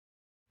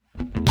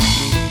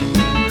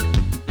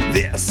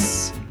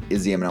This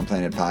is the Amidon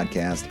Planet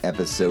Podcast,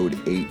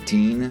 episode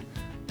 18.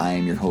 I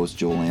am your host,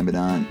 Joel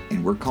Amidon,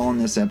 and we're calling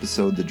this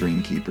episode The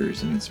Dream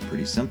Keepers, and it's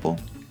pretty simple.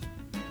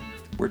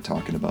 We're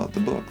talking about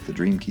the book, The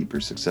Dream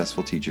Keepers,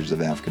 Successful Teachers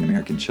of African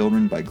American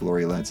Children by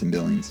Gloria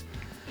Ladson-Billings.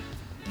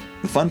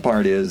 The fun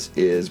part is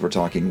we're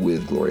talking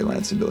with Gloria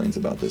Ladson-Billings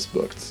about this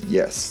book.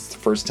 Yes, it's the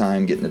first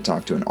time getting to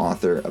talk to an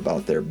author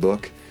about their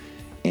book,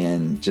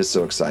 and just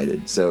so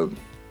excited. So,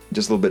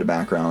 just a little bit of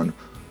background.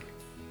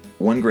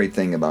 One great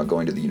thing about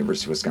going to the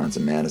University of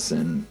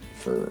Wisconsin-Madison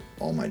for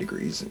all my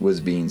degrees was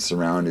being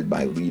surrounded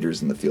by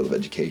leaders in the field of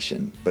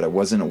education, but I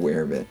wasn't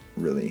aware of it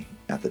really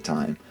at the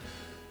time.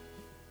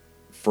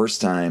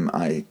 First time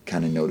I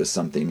kind of noticed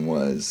something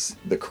was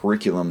the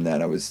curriculum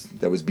that was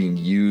being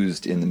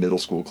used in the middle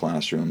school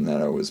classroom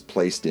that I was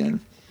placed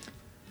in.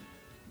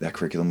 That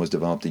curriculum was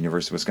developed at the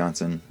University of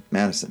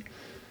Wisconsin-Madison.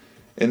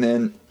 And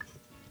then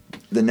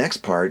the next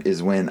part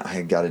is when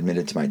I got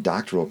admitted to my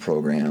doctoral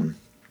program,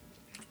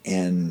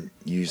 and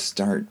you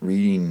start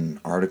reading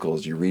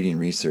articles, you're reading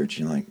research,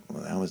 and you're like,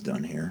 well, that was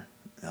done here.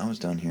 That was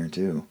done here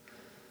too.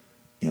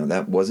 You know,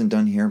 that wasn't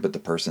done here, but the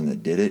person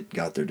that did it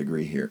got their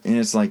degree here. And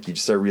it's like you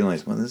just start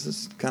realizing, well, this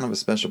is kind of a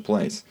special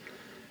place.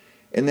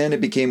 And then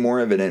it became more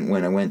evident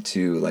when I went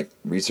to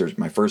research.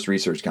 My first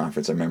research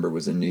conference, I remember,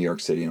 was in New York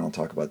City, and I'll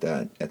talk about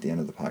that at the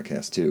end of the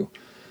podcast too.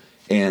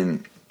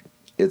 And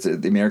it's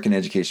the American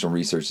Educational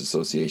Research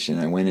Association.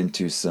 I went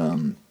into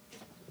some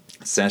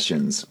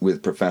sessions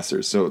with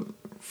professors. So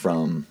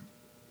from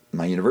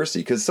my university,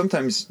 because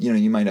sometimes,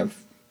 you might have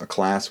a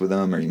class with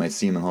them or you might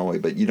see them in the hallway,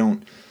 but you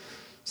don't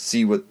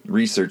see what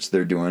research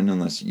they're doing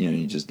unless,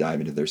 you just dive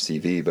into their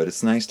CV, but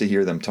it's nice to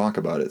hear them talk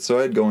about it. So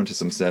I'd go into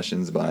some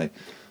sessions by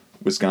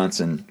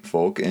Wisconsin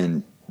folk,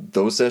 and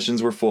those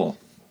sessions were full.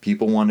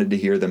 People wanted to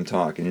hear them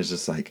talk, and it's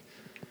just like,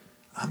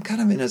 I'm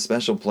kind of in a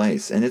special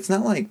place. And it's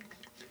not like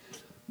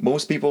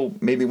most people,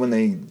 maybe when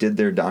they did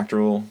their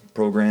doctoral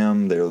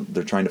program,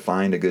 they're trying to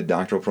find a good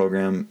doctoral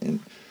program, and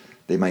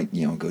they might,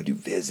 go do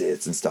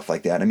visits and stuff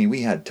like that. I mean,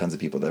 we had tons of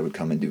people that would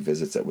come and do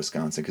visits at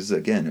Wisconsin because,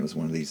 again, it was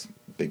one of these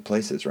big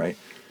places, right?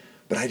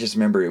 But I just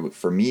remember,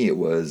 for me,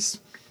 it's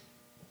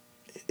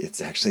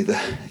actually the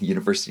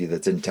university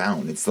that's in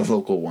town. It's the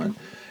local one.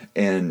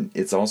 And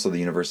it's also the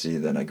university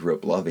that I grew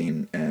up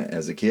loving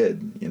as a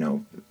kid,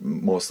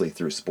 mostly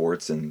through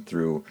sports and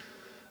through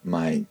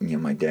my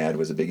dad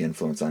was a big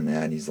influence on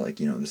that. He's like,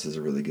 this is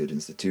a really good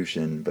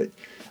institution. But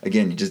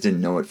again, you just didn't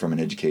know it from an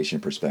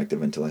education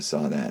perspective until I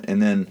saw that. And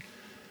then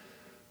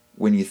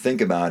when you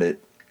think about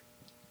it,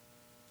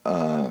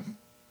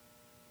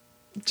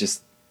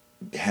 just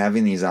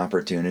having these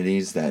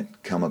opportunities that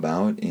come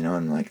about,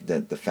 and like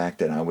that, the fact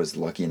that I was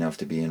lucky enough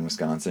to be in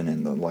Wisconsin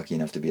and lucky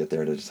enough to be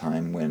there at a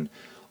time when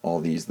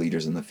all these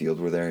leaders in the field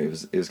were there, it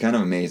was kind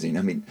of amazing.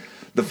 I mean,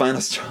 the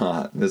final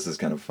straw, this is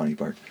kind of a funny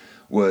part,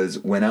 was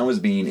when I was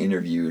being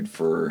interviewed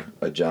for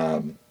a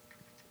job.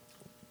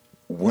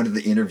 One of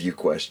the interview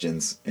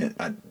questions,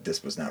 and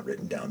this was not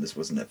written down, this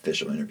was an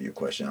official interview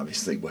question,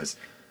 obviously, was,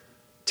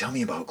 tell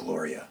me about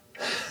Gloria.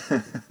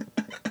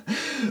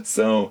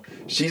 So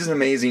she's an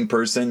amazing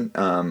person.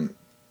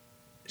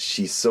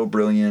 She's so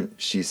brilliant.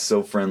 She's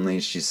so friendly.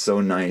 She's so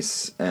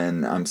nice.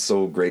 And I'm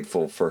so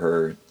grateful for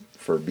her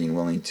for being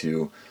willing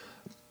to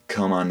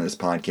come on this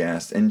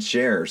podcast and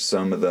share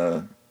some of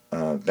the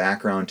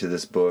background to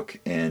this book,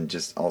 and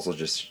just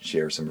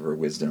share some of her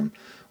wisdom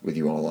with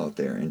you all out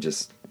there. And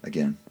just,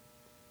 again,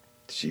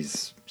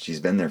 she's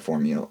been there for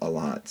me a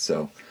lot.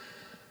 So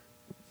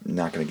I'm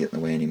not going to get in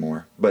the way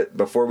anymore. But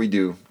before we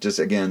do, just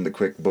again, the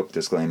quick book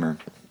disclaimer.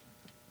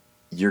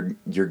 You're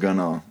going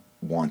to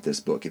want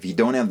this book. If you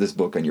don't have this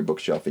book on your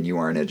bookshelf and you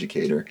are an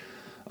educator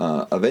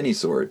of any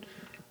sort,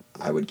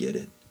 I would get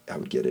it.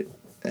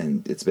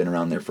 And it's been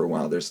around there for a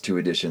while. There's 2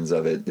 editions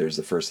of it. There's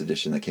the first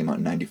edition that came out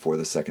in 1994.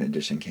 The second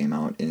edition came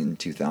out in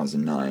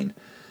 2009.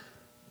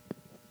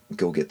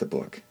 Go get the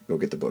book.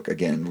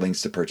 Again,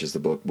 links to purchase the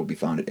book will be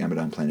found at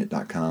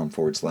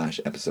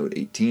amidonplanet.com/episode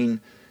 18.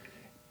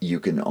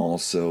 You can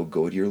also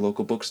go to your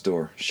local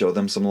bookstore. Show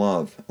them some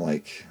love,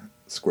 like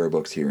Square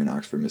Books here in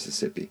Oxford,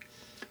 Mississippi.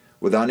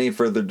 Without any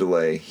further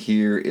delay,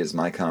 here is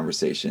my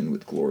conversation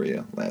with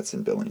Gloria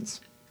Ladson-Billings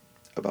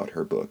about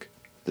her book,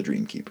 The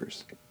Dream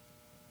Keepers.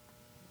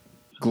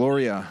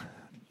 Gloria,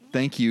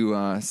 thank you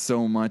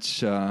so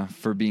much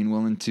for being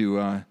willing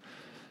to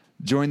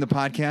join the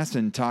podcast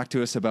and talk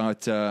to us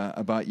about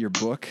your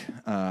book,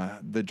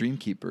 The Dream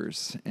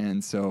Keepers.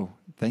 And so,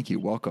 thank you.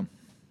 Welcome.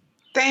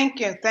 Thank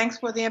you. Thanks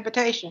for the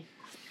invitation.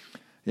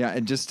 Yeah,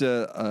 and just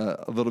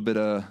a little bit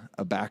of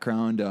a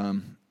background.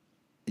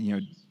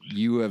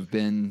 You have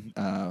been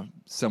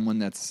someone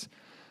that's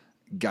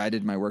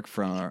guided my work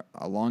for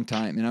a long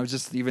time, and I was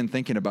just even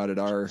thinking about it.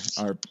 Our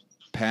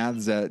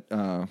paths at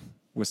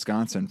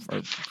Wisconsin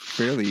are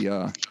fairly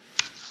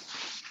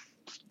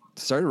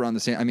started around the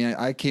same. I mean,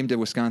 I came to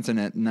Wisconsin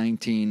at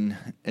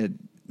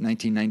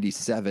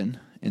 1997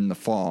 in the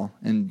fall,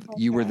 and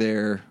okay. You were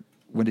there.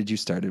 When did you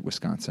start at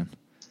Wisconsin?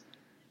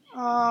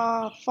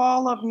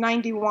 Fall of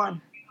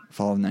 91.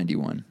 Fall of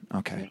 91.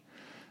 Okay.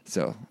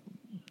 So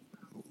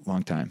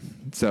long time.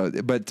 So,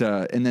 but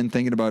and then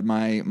thinking about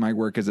my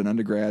work as an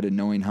undergrad and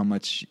knowing how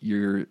much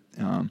you've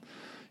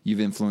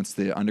influenced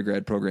the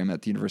undergrad program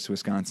at the University of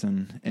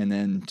Wisconsin, and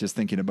then just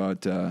thinking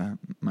about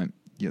my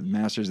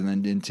master's and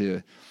then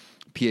into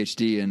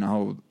PhD and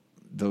how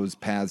those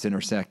paths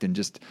intersect, and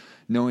just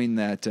knowing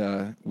that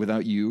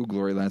without you,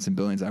 Gloria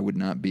Ladson-Billings, I would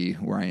not be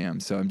where I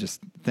am. So I'm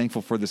just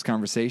thankful for this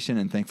conversation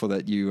and thankful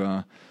that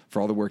you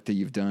for all the work that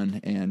you've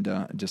done, and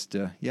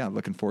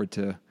looking forward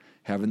to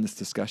having this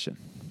discussion.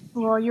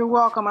 Well, you're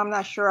welcome. I'm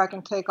not sure I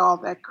can take all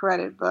that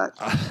credit, but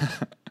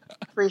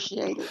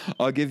appreciate it.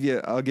 I'll give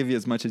you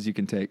as much as you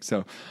can take.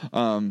 So,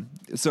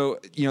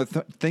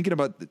 thinking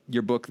about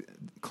your book,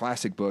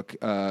 classic book,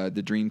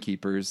 The Dream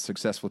Keepers: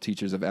 Successful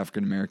Teachers of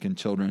African American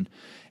Children,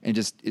 and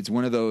it's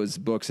one of those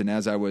books. And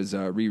as I was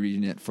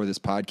rereading it for this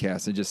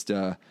podcast,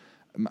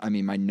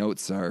 my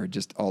notes are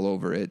just all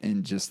over it,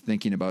 and just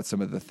thinking about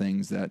some of the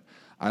things that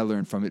I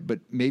learned from it. But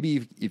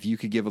maybe if you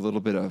could give a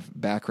little bit of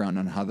background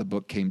on how the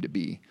book came to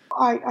be.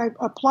 I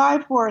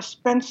applied for a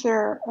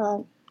Spencer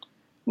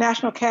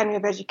National Academy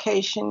of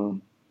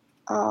Education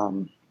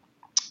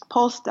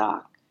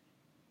postdoc,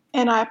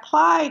 and I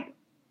applied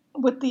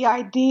with the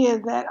idea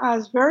that I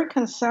was very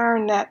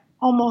concerned that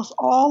almost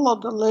all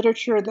of the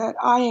literature that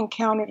I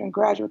encountered in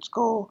graduate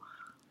school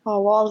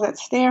while I was at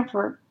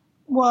Stanford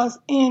was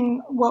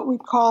in what we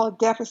call a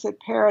deficit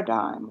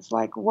paradigm. It's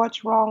like,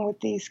 what's wrong with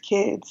these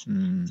kids?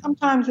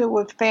 Sometimes it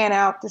would fan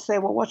out to say,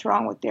 well, what's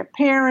wrong with their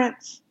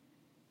parents?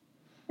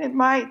 It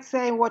might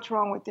say, what's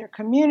wrong with their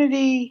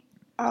community?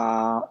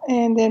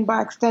 And then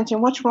by extension,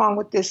 what's wrong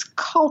with this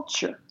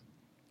culture?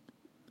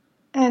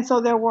 And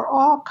so there were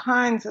all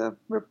kinds of,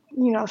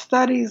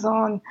 studies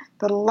on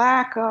the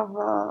lack of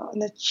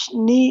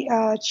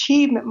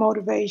achievement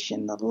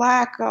motivation, the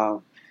lack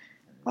of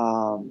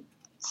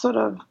sort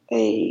of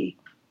a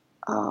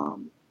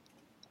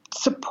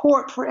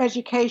support for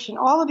education.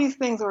 All of these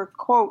things are,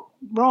 quote,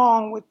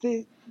 wrong with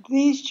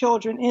these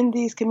children in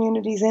these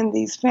communities, in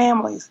these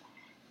families.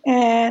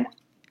 And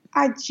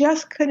I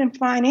just couldn't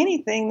find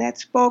anything that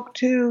spoke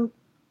to,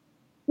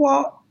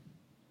 well,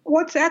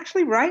 what's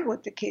actually right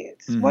with the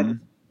kids? Mm-hmm.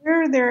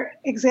 Where are their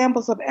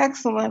examples of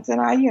excellence?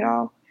 And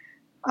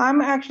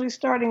I'm actually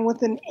starting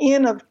with an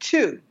N of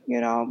two.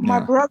 My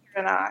brother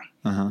and I,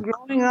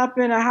 growing up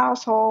in a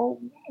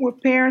household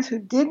with parents who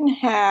didn't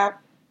have,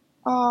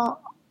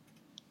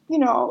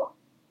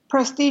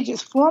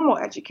 prestigious formal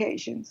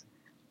educations,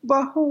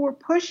 but who were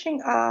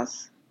pushing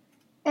us,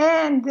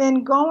 and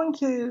then going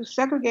to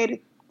segregated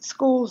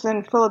schools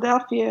in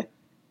Philadelphia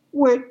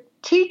with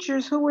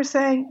teachers who were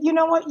saying, you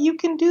know what, you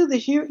can do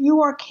this.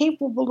 You are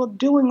capable of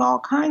doing all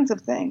kinds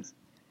of things.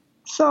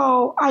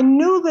 So I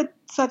knew that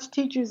such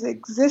teachers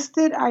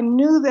existed. I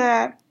knew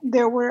that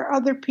there were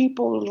other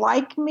people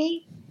like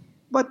me,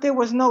 but there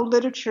was no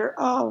literature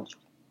of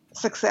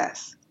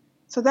success.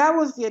 So that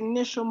was the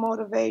initial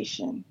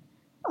motivation.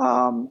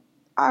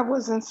 I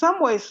was in some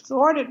ways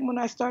thwarted when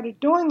I started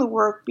doing the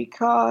work,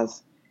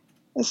 because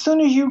as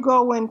soon as you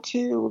go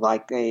into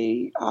like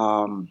a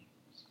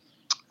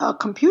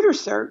computer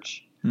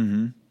search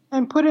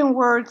and put in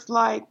words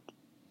like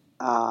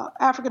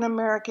African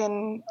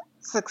American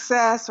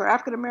success or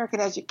African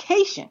American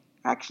education,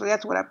 actually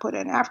that's what I put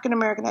in, African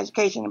American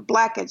education and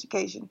Black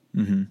education,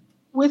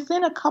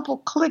 within a couple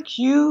clicks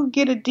you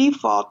get a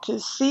default to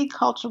C,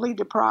 culturally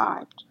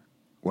deprived.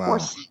 Wow. Or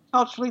C,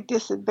 culturally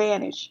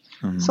disadvantaged.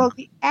 So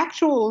the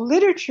actual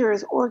literature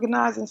is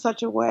organized in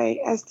such a way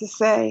as to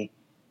say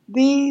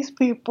these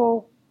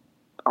people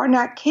are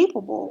not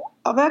capable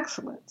of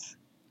excellence.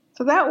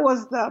 So that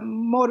was the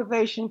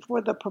motivation for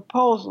the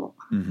proposal.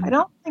 I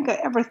don't think I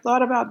ever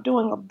thought about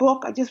doing a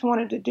book. I just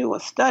wanted to do a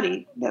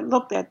study that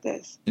looked at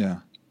this. Yeah.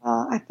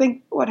 I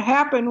think what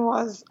happened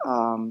was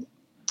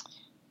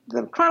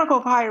the Chronicle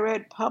of Higher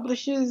Ed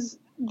publishes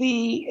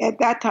at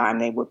that time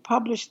they would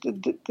publish the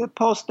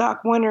postdoc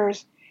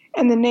winners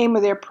and the name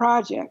of their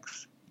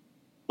projects.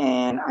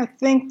 And I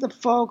think the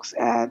folks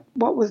at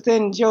what was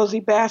then Josie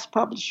Bass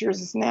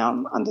Publishers is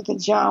now under the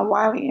John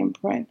Wiley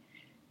imprint.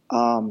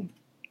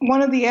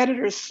 One of the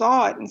editors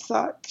saw it and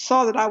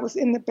saw that I was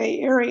in the Bay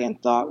Area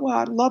and thought, well,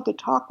 I'd love to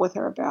talk with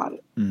her about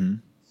it.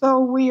 So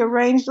we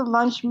arranged a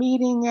lunch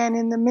meeting, and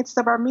in the midst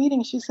of our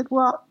meeting, she said,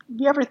 well, have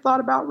you ever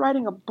thought about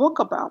writing a book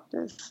about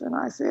this? And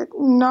I said,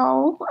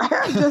 no,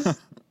 I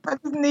just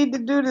need to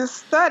do this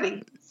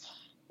study.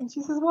 And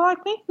she says, well, I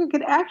think it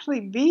could actually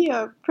be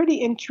a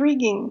pretty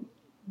intriguing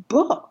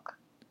book.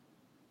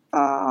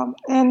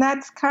 And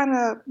that's kind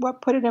of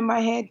what put it in my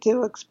head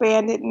to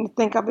expand it and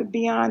think of it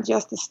beyond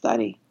just a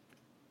study.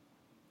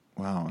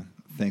 Wow.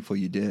 Thankful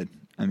you did.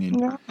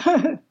 Yeah.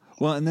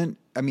 Well, and then,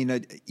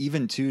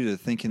 even too, to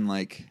thinking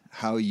like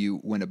how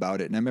you went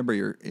about it. And I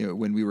remember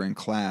when we were in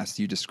class,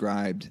 you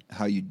described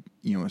how you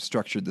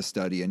structured the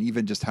study, and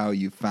even just how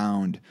you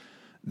found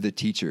the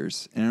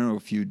teachers. And I don't know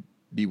if you'd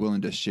be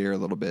willing to share a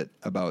little bit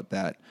about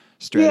that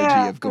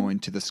strategy of going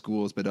to the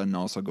schools, but then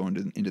also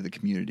going into the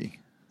community.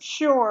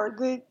 Sure.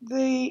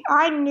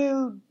 I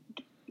knew,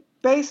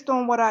 based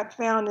on what I'd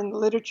found in the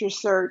literature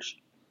search,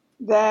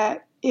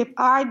 that if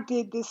I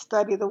did this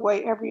study the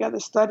way every other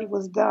study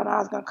was done, I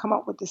was going to come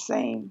up with the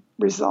same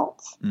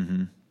results.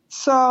 Mm-hmm.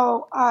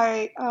 So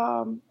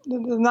the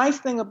nice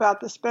thing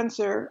about the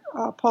Spencer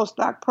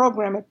postdoc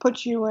program, it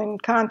puts you in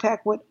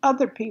contact with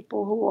other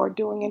people who are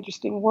doing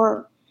interesting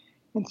work.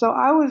 And so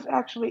I was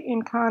actually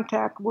in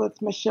contact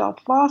with Michelle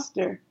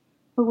Foster,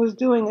 who was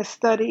doing a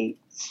study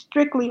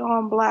strictly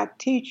on Black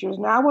teachers.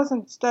 Now, I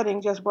wasn't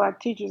studying just Black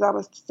teachers. I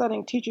was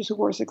studying teachers who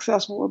were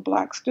successful with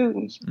Black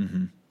students.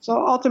 Mm-hmm.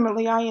 So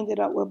ultimately, I ended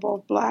up with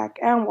both Black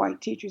and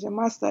white teachers in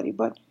my study.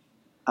 But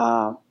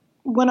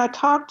when I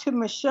talked to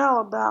Michelle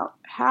about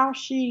how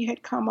she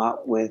had come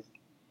up with,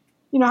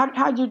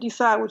 how do you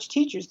decide which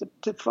teachers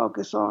to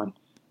focus on?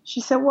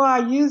 She said, well, I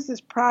use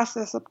this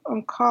process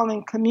I'm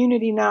calling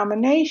community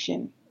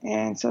nomination.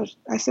 And so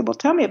I said, well,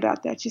 tell me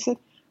about that. She said,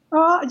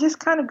 well, I just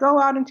kind of go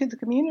out into the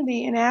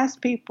community and ask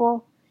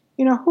people,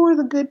 who are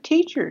the good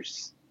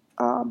teachers?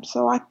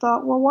 So I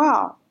thought, well,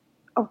 wow,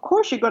 of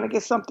course you're going to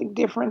get something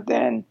different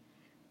than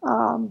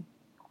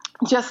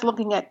just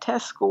looking at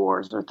test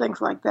scores or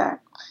things like that.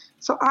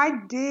 So I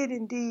did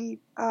indeed,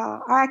 I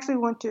actually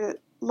went to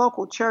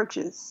local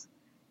churches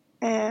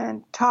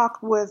and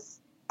talked with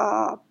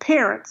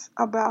parents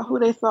about who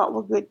they thought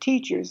were good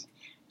teachers.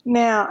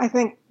 Now, I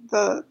think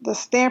the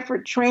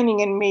Stanford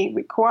training in me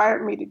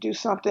required me to do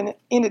something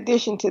in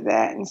addition to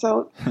that. And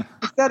so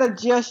instead of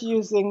just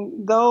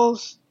using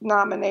those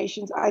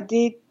nominations, I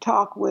did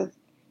talk with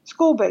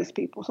school-based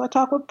people. So I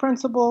talked with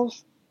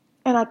principals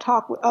and I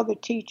talked with other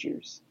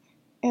teachers.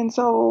 And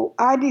so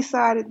I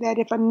decided that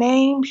if a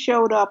name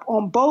showed up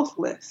on both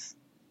lists,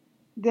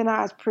 then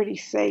I was pretty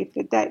safe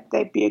that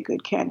they'd be a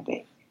good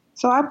candidate.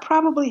 So I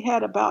probably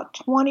had about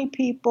 20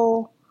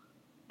 people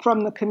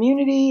from the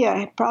community.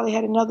 I probably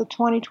had another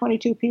 20,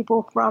 22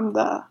 people from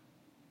the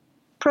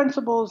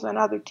principals and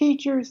other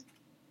teachers,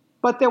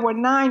 but there were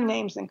 9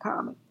 names in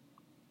common.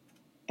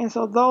 And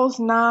so those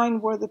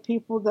 9 were the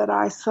people that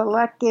I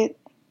selected,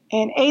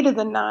 and 8 of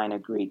the 9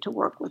 agreed to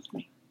work with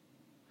me.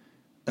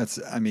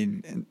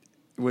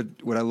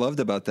 What I loved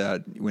about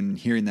that, when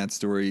hearing that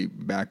story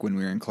back when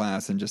we were in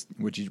class and just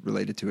what you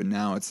related to it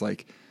now, it's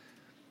like,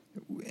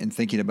 and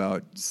thinking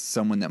about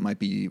someone that might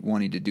be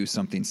wanting to do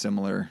something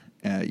similar,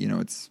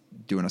 it's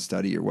doing a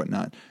study or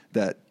whatnot,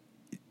 that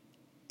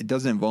it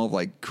doesn't involve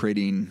like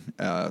creating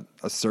a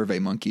survey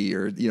monkey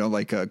or,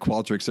 like a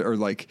Qualtrics or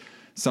like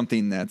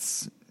something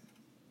that's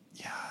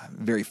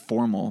very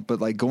formal, but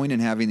like going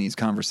and having these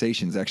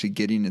conversations, actually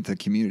getting into the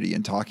community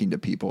and talking to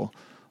people.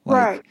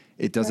 Like, right.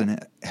 It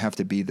doesn't have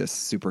to be this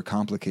super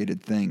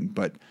complicated thing,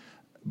 but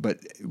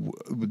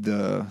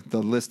the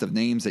list of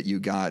names that you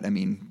got,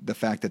 the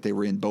fact that they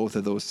were in both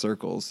of those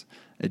circles,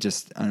 it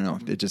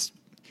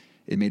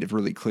made it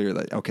really clear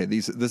that, okay,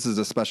 this is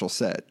a special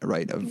set,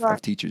 right,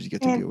 of teachers you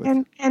get to deal with.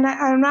 And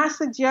I'm not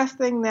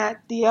suggesting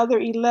that the other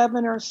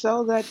 11 or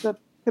so that the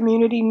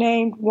community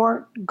named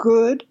weren't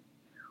good,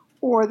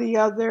 or the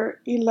other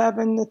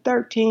 11 to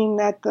 13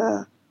 that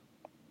the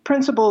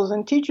principals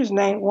and teachers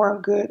named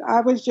weren't good.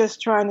 I was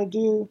just trying to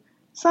do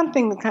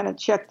something to kind of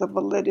check the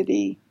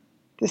validity,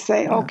 to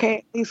say, okay,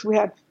 at least we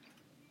have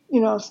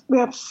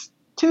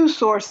 2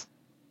 sources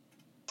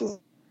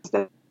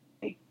that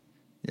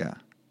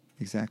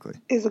exactly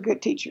is a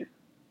good teacher.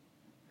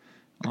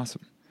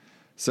 Awesome.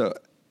 So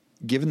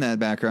given that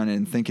background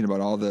and thinking about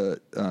all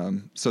the,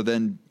 so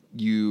then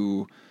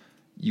you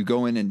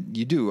go in and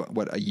you do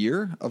a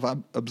year of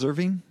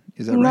observing?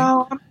 Is that right?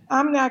 No,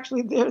 I'm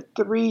actually there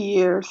 3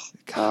 years.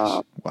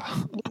 Gosh,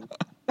 wow.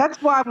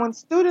 That's why when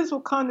students will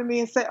come to me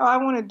and say, oh, I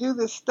want to do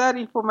this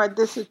study for my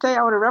dissertation,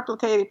 I want to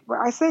replicate it.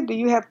 I said, do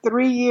you have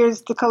 3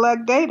 years to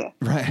collect data?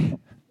 Right. And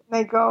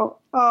they go,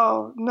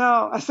 oh,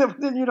 no. I said, well,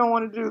 then you don't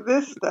want to do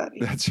this study.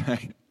 That's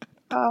right.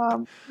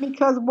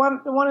 Because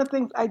one of the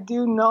things I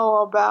do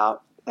know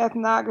about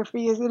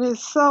ethnography is it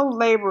is so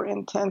labor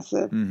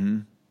intensive.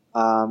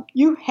 Mm-hmm.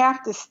 You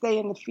have to stay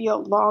in the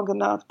field long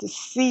enough to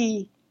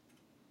see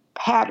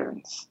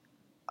patterns.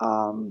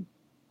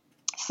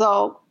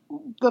 So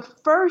the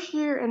first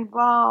year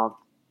involved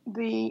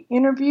the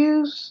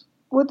interviews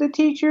with the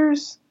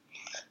teachers.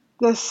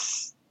 The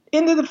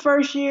end of the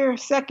first year,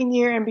 second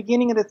year, and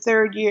beginning of the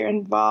third year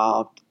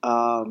involved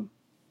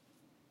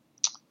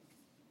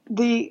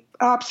the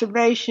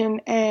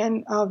observation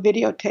and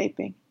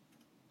videotaping.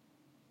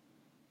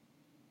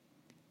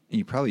 And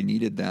you probably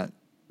needed that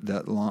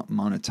long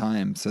amount of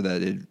time so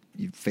that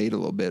you fade a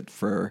little bit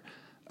for,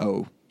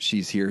 oh,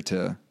 she's here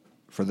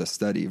for the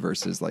study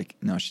versus like,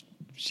 no,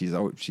 she's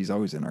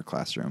always in our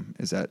classroom.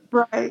 Is that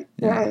right?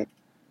 Yeah. Right.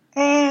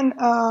 And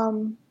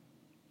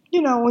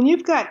when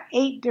you've got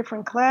 8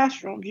 different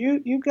classrooms,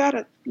 you got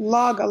to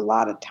log a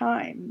lot of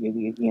time.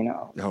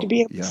 To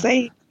be able to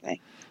say anything.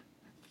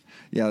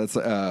 Yeah, that's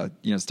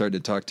started to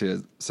talk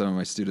to some of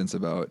my students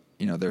about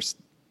their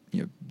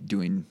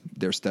doing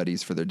their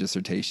studies for their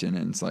dissertation,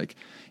 and it's like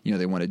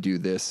they want to do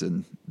this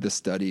and this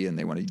study, and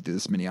they want to do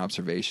this many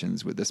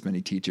observations with this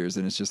many teachers,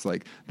 and it's just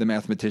like the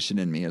mathematician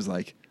in me is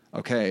like,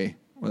 okay,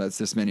 well, that's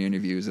this many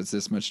interviews, it's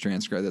this much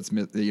transcript, that's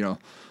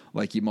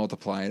like you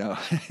multiply it out,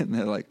 and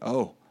they're like,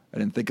 oh, I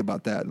didn't think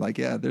about that. Like,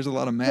 yeah, there's a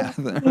lot of math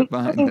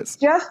behind It's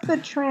this. just the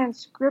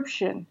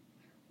transcription.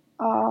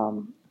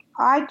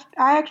 I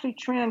actually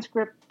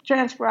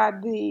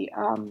transcribed the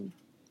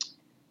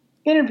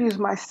interviews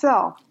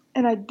myself,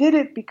 and I did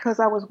it because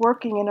I was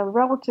working in a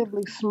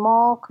relatively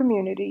small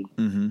community.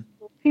 Mm-hmm.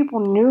 People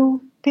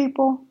knew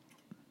people,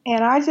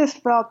 and I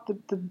just felt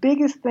that the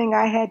biggest thing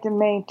I had to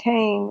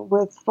maintain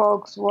with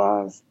folks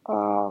was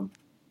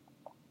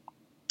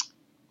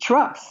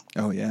trust.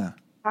 Oh, yeah.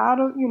 How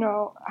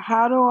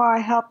do I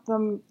help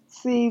them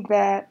see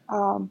that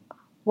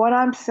what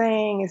I'm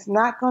saying is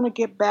not going to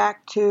get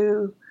back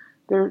to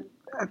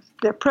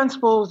their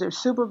principals, their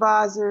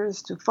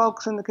supervisors, to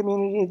folks in the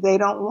community they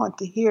don't want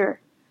to hear.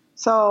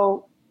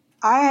 So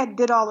I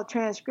did all the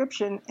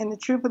transcription, and the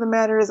truth of the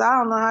matter is I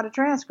don't know how to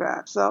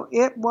transcribe. So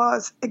it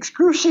was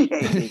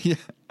excruciating. Yeah.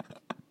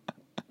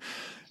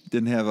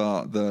 Didn't have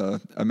I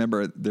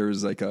remember there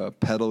was like a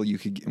pedal you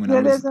could when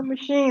There's a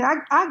machine.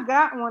 I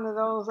got one of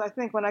those, I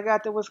think, when I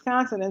got to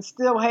Wisconsin, and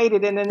still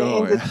hated it. And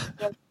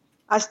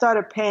I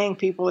started paying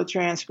people to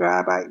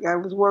transcribe. I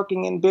was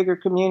working in bigger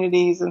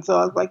communities, and so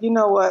I was like, you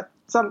know what?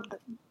 Some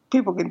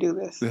people can do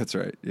this. That's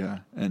right. Yeah.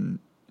 And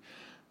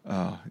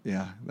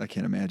yeah, I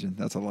can't imagine.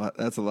 That's a lot.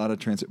 That's a lot of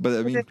transcript. But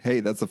I mean,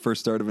 hey, that's the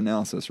first start of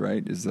analysis,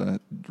 right? Is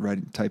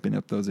typing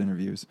up those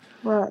interviews.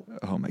 Right.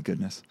 Oh my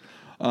goodness.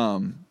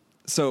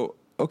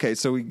 Okay,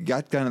 so we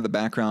got kind of the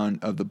background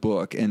of the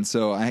book, and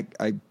so I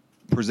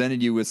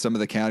presented you with some of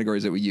the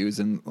categories that we use,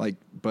 and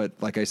but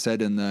like I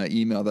said in the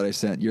email that I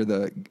sent, you're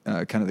the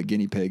kind of the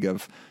guinea pig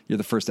you're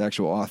the first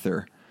actual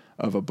author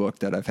of a book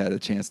that I've had a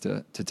chance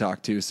to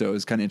talk to. So it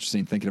was kind of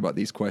interesting thinking about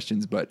these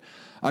questions, but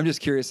I'm just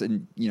curious,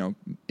 and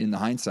in the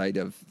hindsight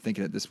of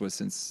thinking that this was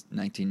since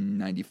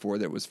 1994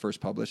 that it was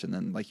first published, and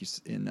then like you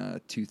in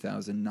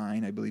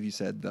 2009, I believe you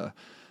said the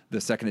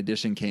second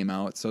edition came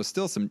out. So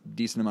still some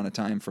decent amount of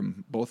time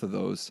from both of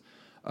those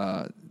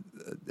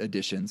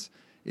editions.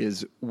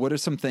 What are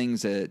some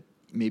things that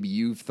maybe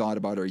you've thought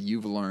about or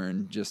you've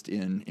learned just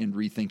in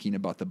rethinking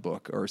about the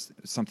book, or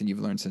something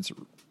you've learned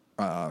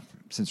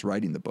since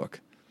writing the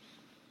book?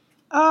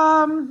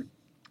 And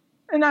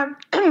I'm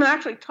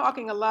actually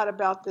talking a lot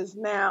about this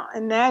now,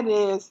 and that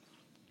is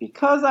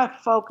because I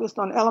focused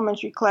on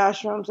elementary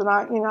classrooms, and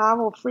I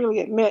will freely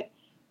admit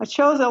I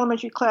chose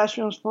elementary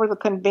classrooms for the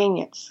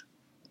convenience.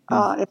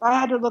 If I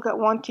had to look at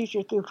one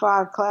teacher through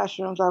 5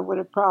 classrooms, I would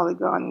have probably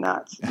gone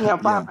nuts,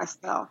 by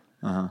myself.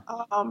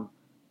 Uh-huh.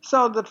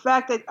 So the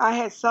fact that I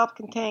had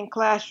self-contained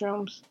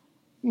classrooms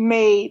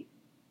made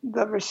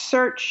the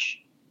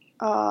research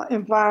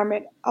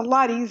environment a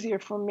lot easier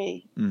for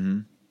me.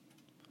 Mm-hmm.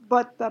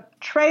 But the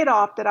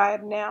trade-off that I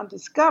have now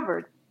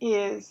discovered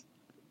is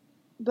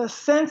the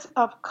sense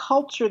of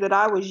culture that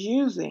I was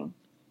using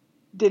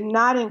did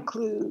not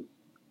include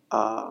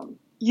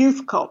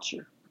youth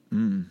culture.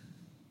 Mm.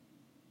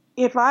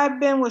 If I've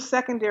been with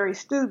secondary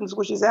students,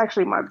 which is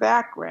actually my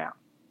background,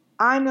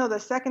 I know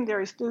that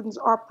secondary students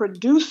are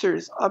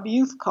producers of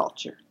youth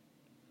culture.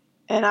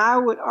 And I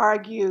would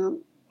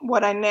argue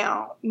what I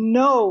now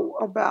know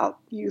about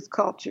youth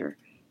culture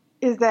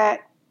is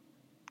that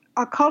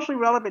a culturally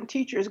relevant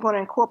teacher is going to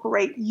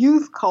incorporate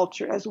youth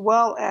culture as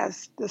well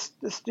as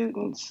the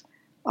students'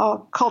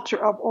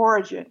 culture of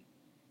origin.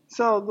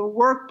 So the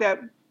work that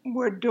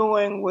we're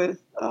doing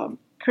with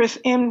Chris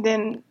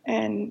Emdin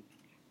and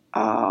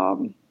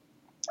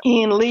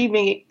Ian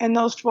Levy and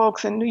those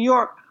folks in New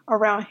York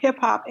around hip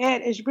hop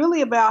ed is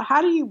really about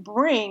how do you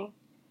bring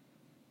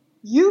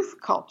youth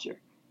culture.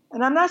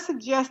 And I'm not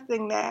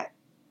suggesting that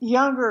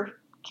younger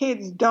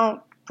kids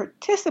don't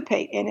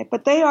participate in it,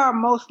 but they are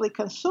mostly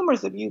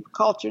consumers of youth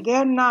culture.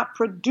 They're not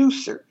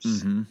producers.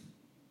 Mm-hmm.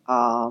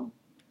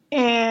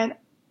 And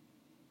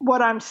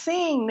what I'm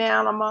seeing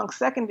now among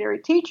secondary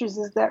teachers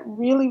is that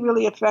really,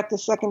 really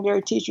effective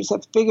secondary teachers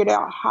have figured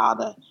out how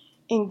to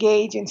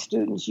engage in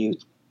students'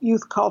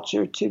 youth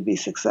culture to be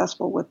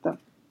successful with them.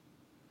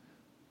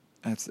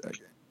 That's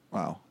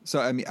wow.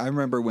 So I mean, I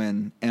remember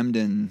when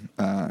Emdin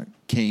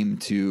came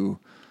to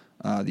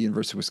the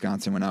University of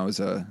Wisconsin when I was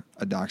a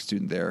doc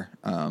student there,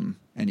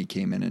 and he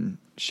came in and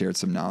shared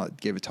some knowledge,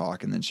 gave a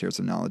talk, and then shared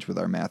some knowledge with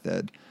our math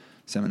ed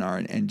seminar,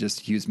 and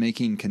just he was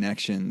making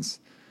connections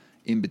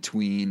in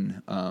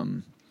between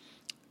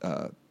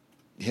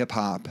hip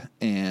hop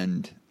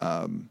and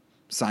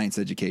science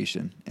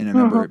education. And I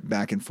remember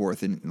back and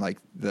forth in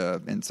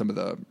and some of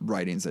the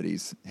writings that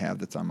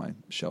that's on my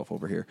shelf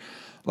over here,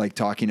 like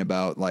talking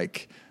about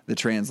like the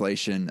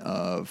translation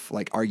of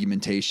like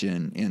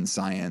argumentation in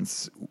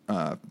science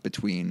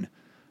between,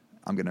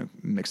 I'm going to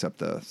mix up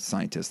the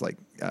scientists like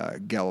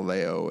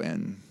Galileo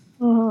and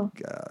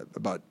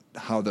about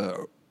how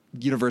the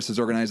universe is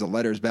organized, the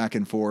letters back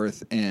and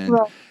forth, and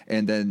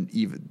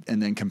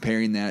then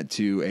comparing that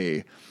to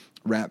a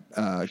rap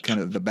kind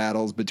of the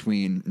battles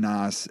between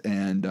Nas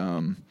and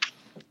I'm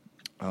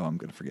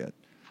gonna forget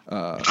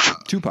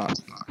Tupac.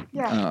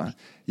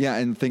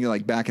 And thinking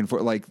like back and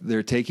forth, like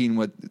they're taking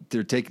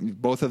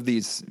both of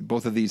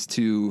these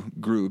two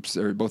groups,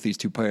 or both these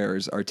two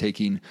pairs are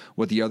taking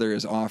what the other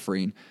is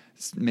offering,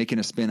 making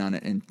a spin on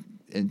it, and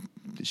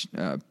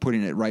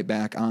putting it right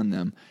back on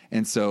them.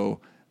 And so,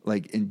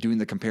 like, in doing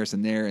the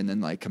comparison there, and then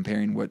like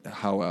comparing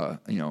how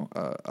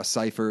a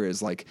cipher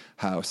is, like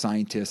how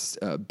scientists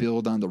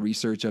build on the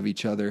research of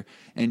each other,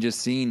 and just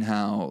seeing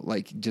how,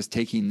 like, just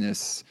taking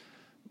this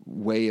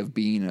way of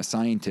being a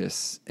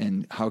scientist,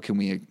 and how can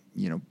we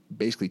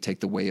basically take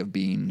the way of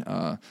being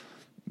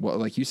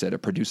like you said, a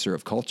producer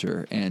of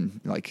culture, and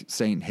like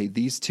saying, hey,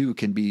 these two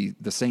can be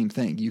the same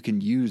thing. You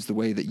can use the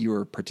way that you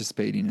are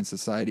participating in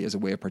society as a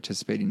way of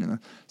participating in the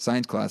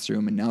science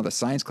classroom, and now the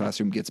science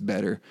classroom gets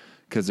better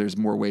because there's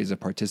more ways of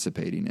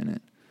participating in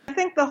it. I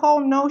think the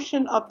whole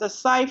notion of the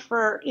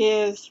cipher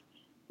is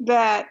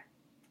that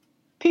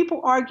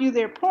people argue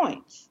their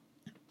points.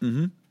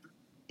 Mm-hmm.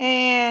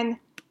 And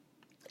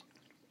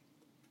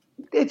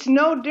it's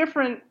no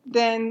different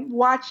than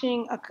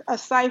watching a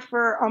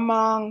cipher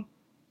among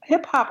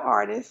hip-hop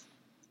artists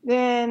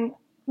than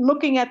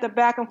looking at the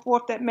back and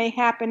forth that may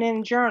happen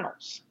in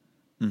journals.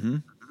 Mm-hmm.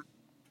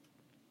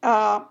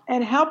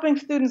 And helping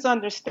students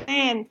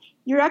understand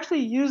you're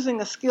actually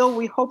using a skill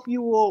we hope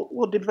you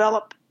will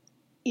develop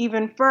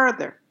even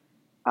further.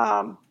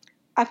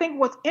 I think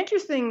what's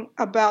interesting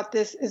about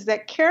this is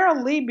that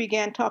Carol Lee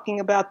began talking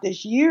about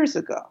this years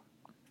ago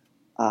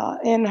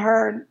in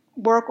her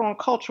work on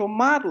cultural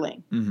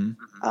modeling.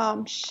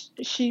 Mm-hmm.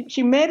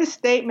 She made a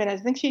statement. I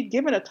think she'd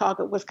given a talk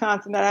at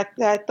Wisconsin that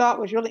I thought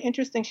was really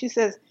interesting. She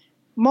says,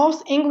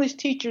 most English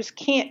teachers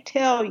can't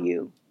tell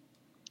you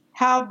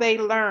how they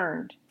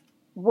learned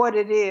what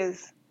it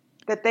is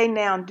that they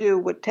now do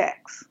with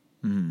text.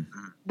 Mm-hmm.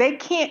 They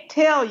can't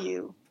tell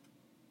you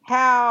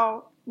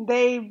how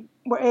they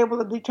were able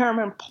to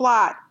determine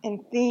plot and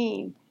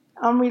theme,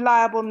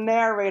 unreliable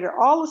narrator,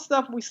 all the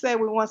stuff we say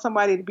we want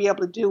somebody to be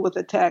able to do with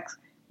a text.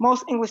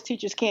 Most English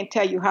teachers can't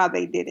tell you how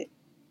they did it,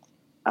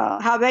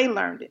 how they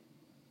learned it.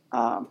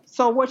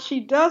 So what she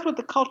does with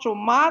the cultural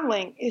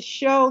modeling is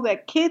show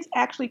that kids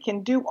actually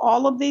can do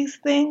all of these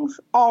things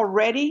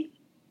already,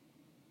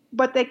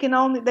 but they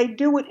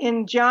do it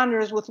in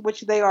genres with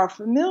which they are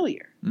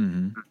familiar.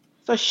 Mm-hmm.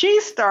 So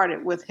she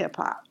started with hip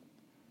hop,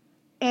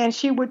 and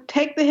she would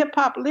take the hip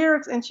hop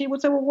lyrics and she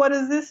would say, well, what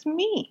does this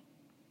mean?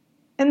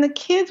 And the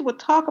kids would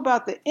talk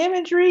about the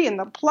imagery and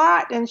the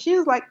plot, and she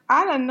was like,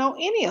 I don't know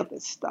any of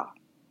this stuff.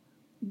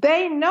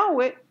 They know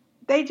it.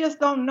 They just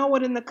don't know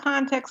it in the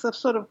context of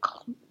sort of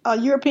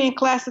European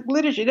classic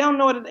literature. They don't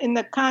know it in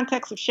the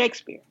context of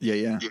Shakespeare.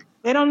 Yeah.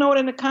 They don't know it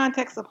in the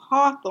context of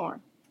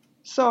Hawthorne.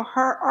 So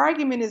her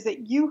argument is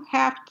that you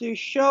have to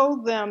show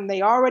them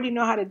they already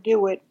know how to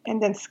do it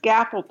and then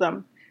scaffold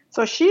them.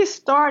 So she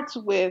starts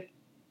with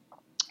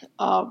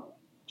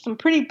some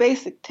pretty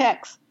basic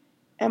text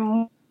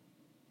and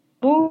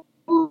move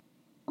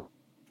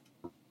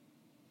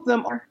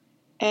them.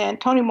 And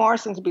Toni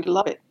Morrison's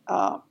beloved.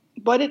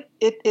 But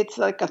it's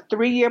like a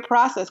 3-year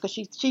process because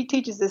she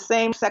teaches the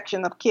same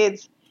section of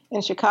kids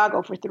in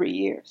Chicago for 3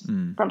 years,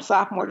 from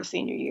sophomore to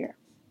senior year.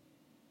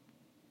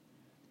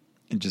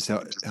 It just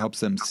helps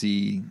them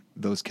see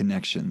those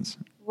connections.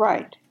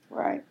 Right.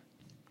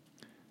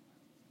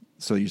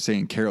 So you're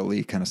saying Carol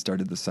Lee kind of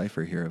started the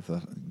cipher here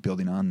of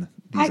building on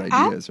these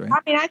ideas, right? I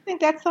mean, I think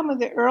that's some of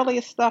the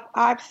earliest stuff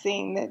I've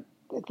seen,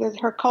 that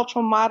her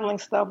cultural modeling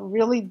stuff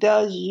really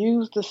does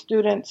use the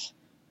students'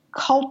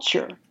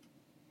 culture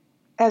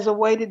as a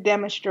way to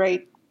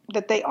demonstrate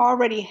that they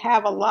already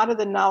have a lot of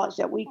the knowledge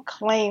that we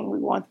claim we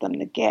want them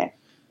to get.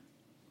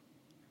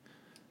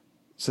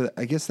 So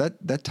I guess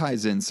that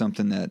ties in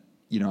something that,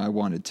 I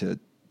wanted to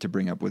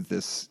bring up with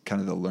this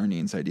kind of the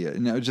learnings idea.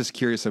 And I was just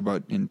curious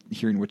about in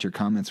hearing what your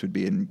comments would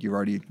be, and you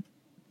already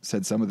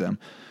said some of them,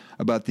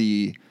 about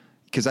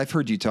because I've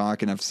heard you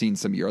talk and I've seen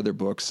some of your other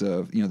books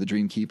of, the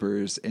Dream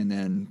Keepers, and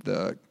then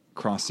the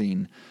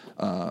crossing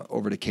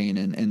over to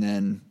Canaan. And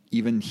then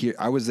even here,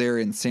 I was there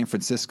in San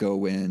Francisco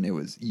when it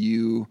was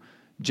you,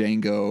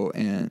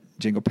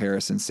 Django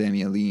Paris, and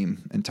Sammy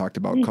Alim, and talked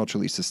about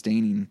culturally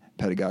sustaining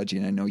pedagogy.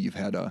 And I know you've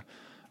had a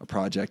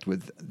project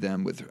with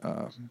them with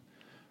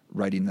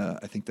writing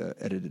the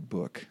edited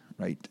book,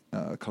 right?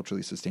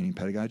 Culturally Sustaining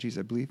Pedagogies,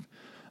 I believe.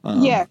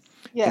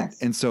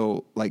 Yes. And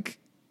so, like,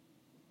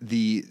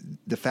 the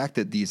fact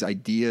that these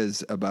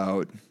ideas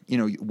about,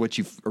 what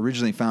you've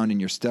originally found in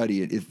your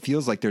study, it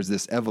feels like there's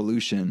this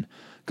evolution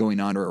going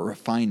on, or a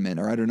refinement,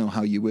 or I don't know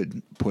how you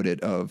would put it,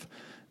 of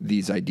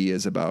these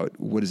ideas about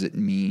what does it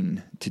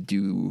mean to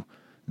do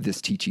this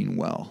teaching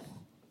well.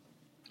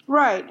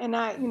 Right. And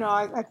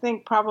I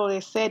think probably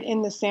said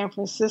in the San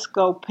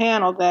Francisco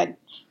panel that,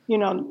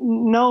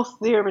 no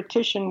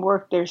theoretician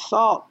worth their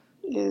salt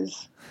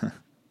is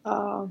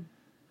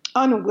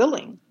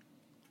unwilling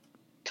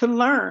to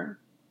learn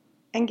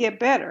and get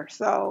better.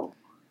 So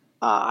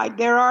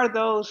there are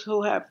those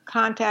who have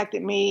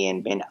contacted me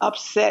and been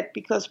upset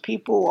because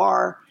people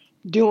are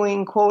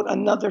doing, quote,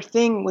 another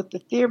thing with the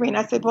theory. And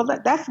I said, well,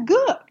 that's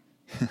good.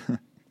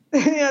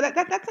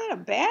 That's not a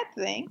bad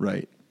thing.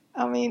 Right.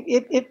 I mean,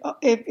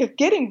 if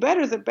getting better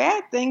is a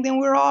bad thing, then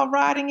we're all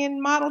riding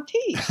in Model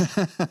Ts.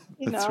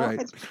 That's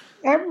right.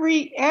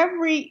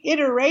 Every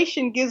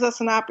iteration gives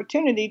us an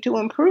opportunity to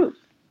improve.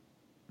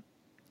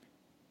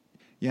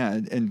 Yeah,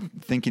 and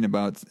thinking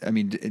about, I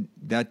mean,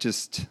 that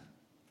just,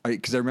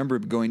 because I remember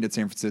going to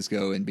San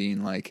Francisco and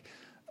being like,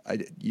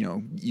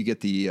 you get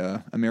the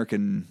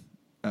American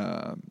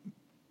or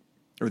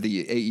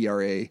the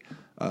AERA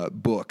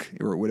book,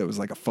 or what it was,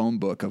 like a phone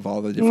book of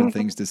all the different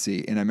things to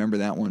see, and I remember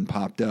that one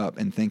popped up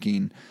and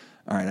thinking,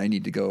 all right, I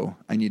need to go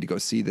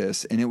see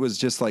this, and it was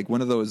just like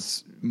one of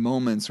those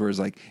moments where it's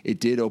like it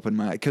did open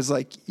my, because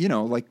like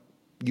like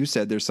you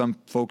said, there's some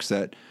folks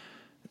that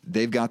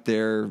they've got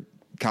their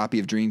copy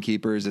of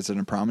Dreamkeepers. It's in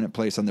a prominent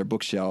place on their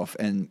bookshelf,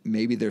 and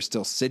maybe they're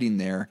still sitting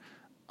there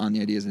on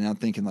the ideas and now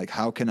thinking like,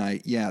 how can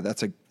I,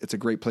 it's a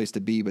great place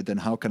to be, but then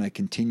how can I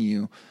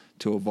continue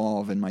to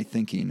evolve in my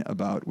thinking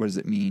about what does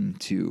it mean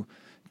to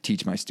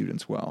teach my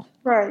students well?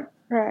 Right.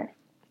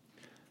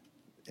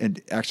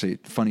 And actually,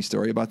 funny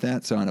story about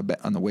that. So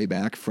on the way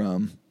back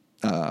from,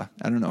 I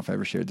don't know if I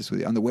ever shared this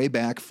with you, on the way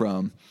back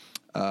from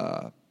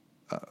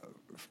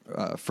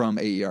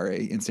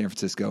AERA in San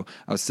Francisco,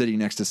 I was sitting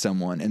next to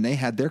someone and they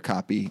had their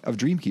copy of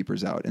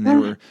Dreamkeepers out and they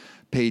were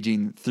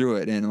paging through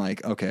it and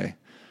like, okay,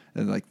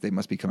 and like they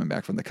must be coming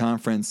back from the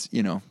conference,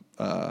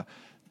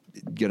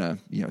 gonna,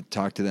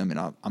 talk to them and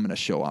I'm gonna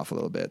show off a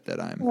little bit that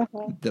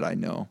that I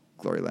know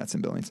Gloria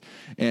Ladson-Billings.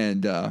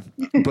 And,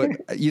 but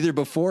either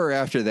before or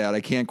after that,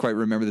 I can't quite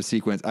remember the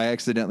sequence. I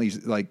accidentally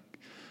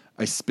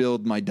I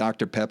spilled my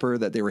Dr. Pepper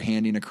that they were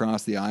handing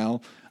across the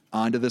aisle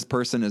onto this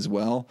person as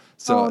well.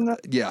 So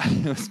yeah,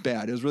 it was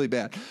bad. It was really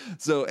bad.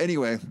 So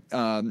anyway,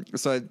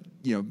 so I,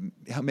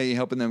 maybe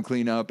helping them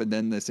clean up, and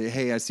then they say,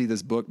 "Hey, I see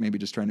this book." Maybe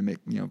just trying to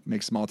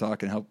make small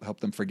talk and help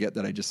them forget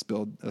that I just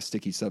spilled a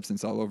sticky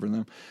substance all over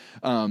them.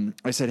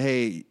 I said,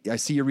 "Hey, I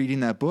see you're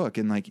reading that book,"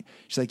 and like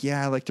she's like,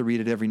 "Yeah, I like to read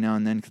it every now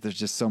and then because there's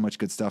just so much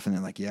good stuff." And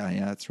they're like,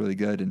 "Yeah, it's really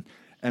good." And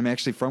I'm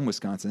actually from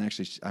Wisconsin.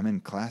 Actually, I'm in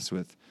class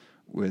with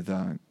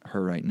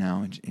her right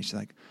now, and she's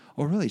like,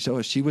 "Oh, really?"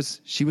 So she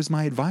was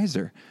my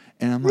advisor,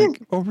 and I'm like,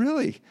 "Oh,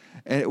 really?"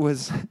 And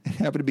it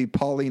happened to be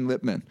Pauline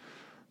Lipman.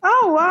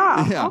 Oh,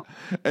 wow. Yeah.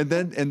 And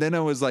then I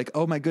was like,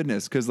 "Oh my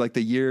goodness," because like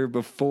the year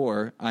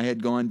before I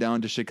had gone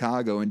down to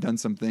Chicago and done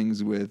some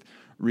things with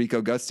Rico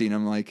Gutstein.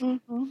 I'm like,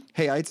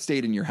 "Hey, I'd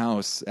stayed in your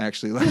house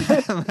actually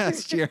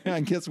last year.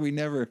 I guess we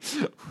never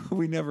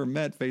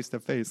met face to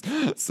face."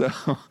 So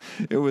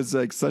it was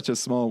like such a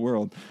small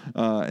world.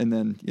 And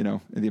then,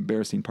 the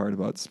embarrassing part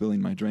about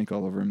spilling my drink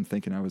all over him,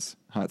 thinking I was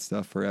hot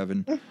stuff for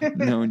Evan,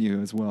 knowing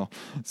you as well.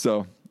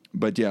 So,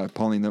 but yeah,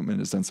 Pauline Lipman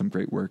has done some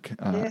great work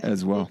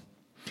as well.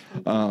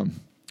 But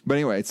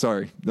anyway,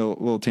 sorry, a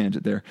little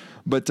tangent there.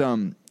 But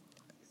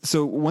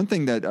so one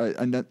thing that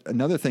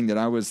another thing that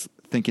I was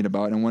thinking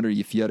about, and I wonder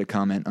if you had a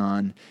comment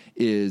on,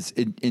 is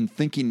in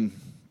thinking.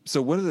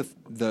 So one of the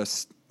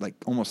like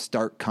almost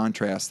stark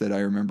contrasts that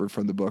I remember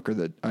from the book, or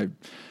that I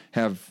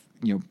have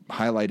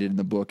highlighted in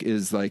the book,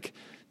 is like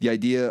the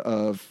idea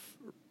of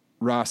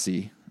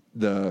Rossi,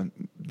 the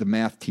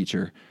math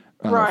teacher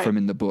from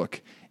in the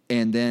book,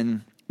 and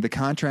then the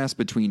contrast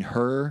between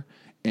her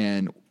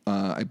and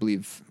I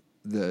believe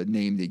the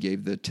name they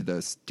gave to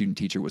the student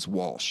teacher was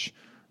Walsh,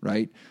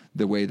 right?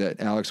 The way that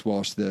Alex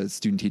Walsh, the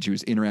student teacher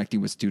who's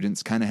interacting with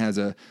students, kind of has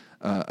a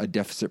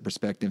deficit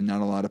perspective,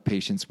 not a lot of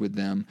patience with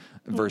them,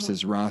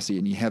 versus Rossi.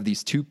 And you have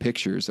these two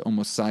pictures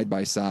almost side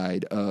by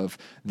side of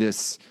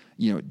this,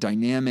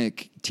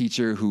 dynamic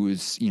teacher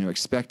who's,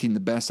 expecting the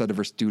best out of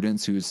her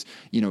students, who's,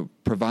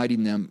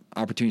 providing them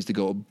opportunities to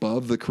go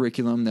above the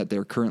curriculum that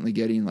they're currently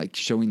getting, like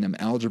showing them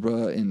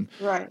algebra and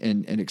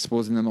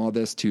exposing them all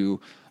this to,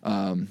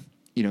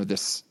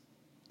 this,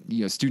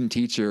 student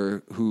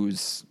teacher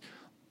who's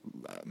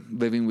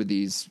living with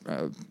these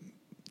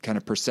kind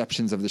of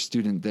perceptions of the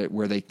student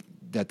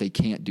that they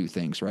can't do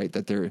things, right?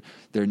 That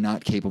they're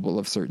not capable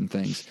of certain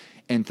things,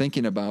 and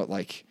thinking about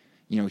like,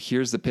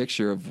 here's the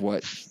picture of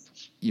what,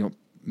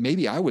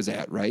 maybe I was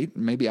at, right?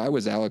 Maybe I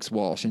was Alex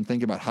Walsh, and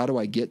thinking about how do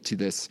I get to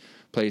this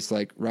place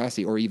like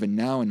Rossi, or even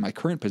now in my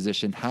current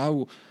position,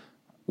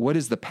 what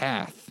is the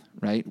path,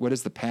 right? What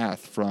is the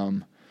path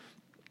from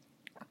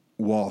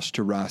Walsh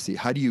to Rossi?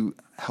 How do you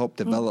help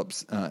develop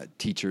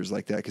teachers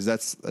like that? Because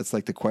that's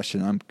like the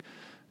question I'm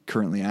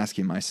currently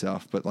asking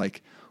myself. But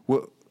like,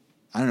 what,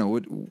 I don't know,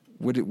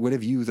 what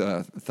have you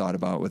thought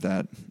about with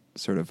that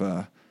sort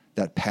of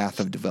that path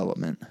of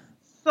development?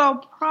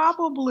 So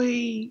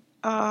probably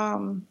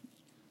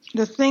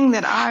the thing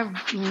that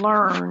I've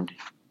learned,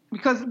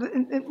 because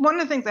one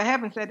of the things I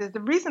haven't said is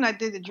the reason I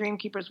did the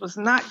Dreamkeepers was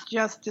not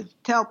just to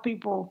tell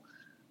people,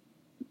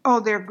 oh,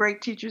 there are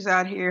great teachers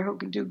out here who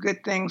can do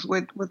good things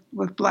with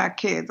black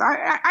kids.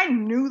 I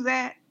knew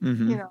that,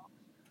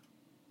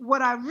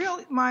 What I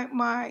really,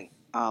 my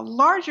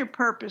larger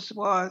purpose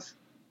was,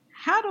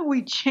 how do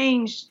we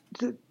change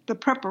the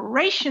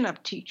preparation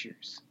of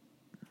teachers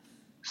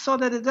so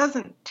that it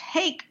doesn't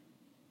take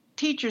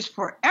teachers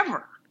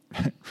forever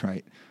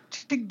right,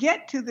 to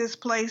get to this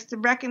place to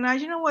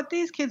recognize,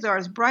 these kids are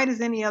as bright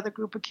as any other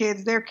group of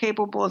kids. They're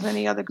capable as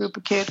any other group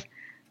of kids.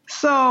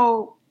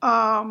 So,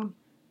 the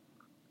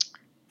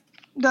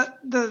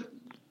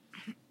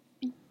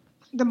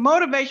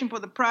motivation for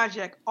the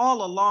project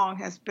all along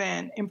has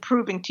been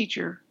improving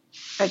teacher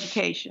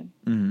education.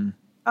 Mm-hmm.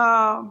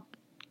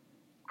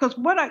 Because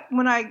when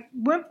I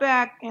went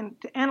back and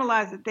to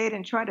analyze the data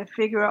and try to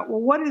figure out,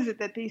 well, what is it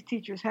that these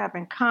teachers have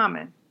in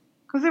common?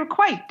 Because they're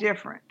quite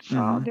different.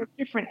 Mm-hmm. They're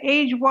different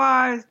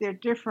age-wise. They're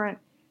different.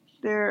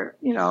 They're,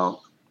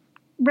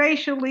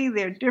 racially.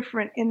 They're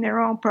different in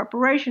their own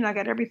preparation. I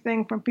got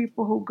everything from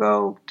people who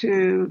go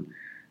to,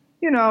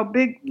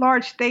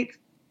 large state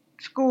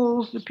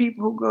schools to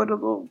people who go to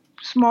little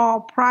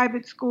small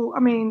private school. I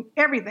mean,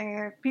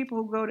 everything. People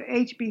who go to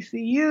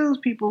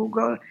HBCUs, people who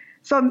go.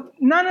 So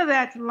none of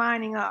that's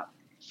lining up.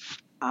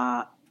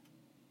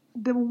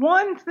 The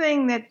one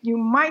thing that you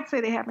might say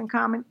they have in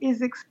common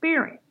is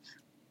experience.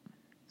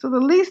 So the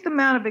least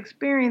amount of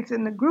experience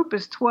in the group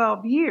is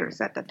 12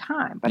 years at the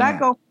time. But I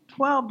go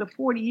 12 to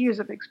 40 years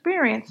of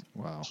experience.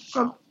 Wow.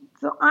 So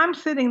I'm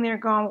sitting there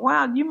going,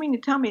 wow, you mean to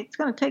tell me it's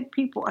going to take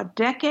people a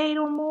decade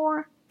or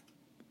more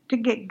to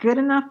get good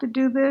enough to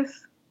do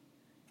this?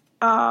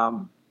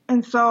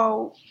 And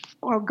so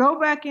I'll go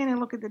back in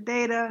and look at the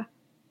data.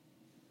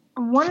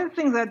 And one of the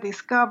things I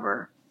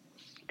discover,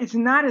 it's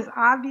not as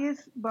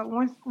obvious, but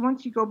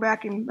once you go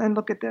back and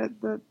look at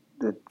the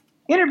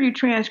interview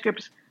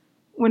transcripts,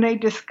 when they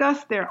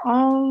discuss their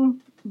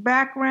own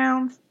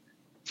backgrounds,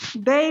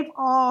 they've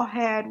all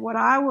had what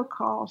I would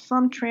call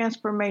some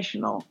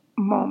transformational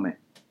moment.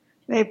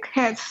 They've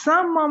had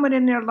some moment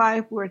in their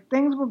life where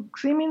things were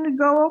seeming to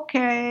go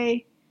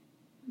okay.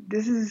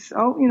 This is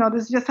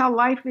just how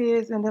life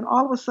is. And then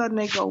all of a sudden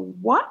they go,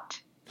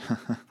 what?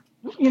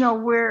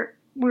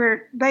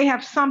 Where they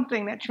have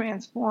something that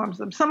transforms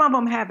them. Some of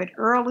them have it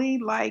early,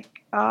 like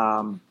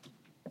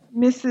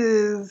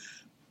Mrs.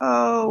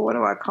 What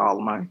do I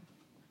call her?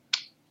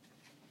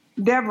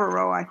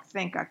 Devereaux, I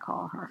think I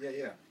call her.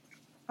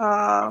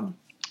 Yeah.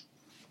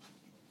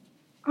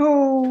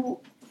 Who,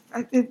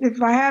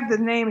 if I have the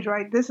names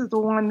right, this is the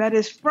one that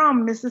is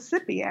from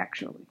Mississippi,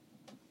 actually.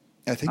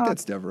 I think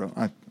that's Devereaux.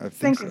 I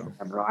think so. It's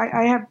Devereaux.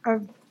 I have,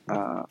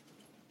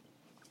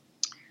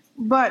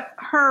 but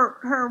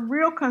her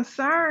real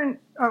concern,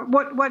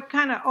 what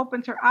kind of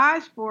opens her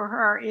eyes for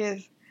her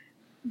is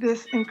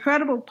this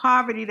incredible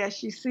poverty that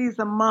she sees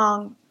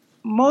among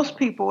most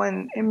people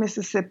in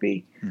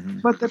Mississippi. Mm-hmm.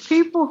 But the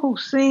people who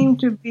seem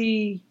to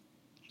be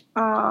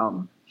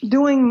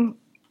doing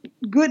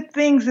good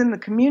things in the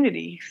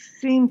community,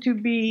 seem to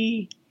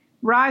be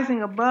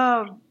rising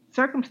above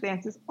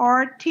circumstances,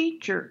 are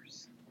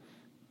teachers.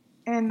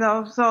 And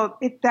so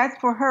that's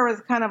for her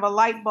is kind of a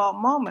light bulb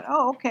moment.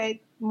 Oh,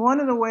 okay. One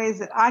of the ways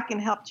that I can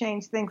help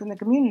change things in the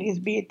community is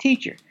be a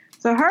teacher.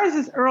 So hers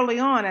is early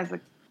on as a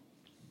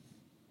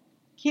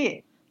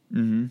kid.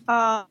 Mm-hmm.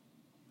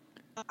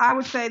 I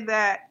would say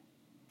that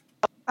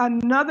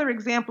another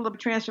example of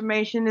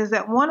transformation is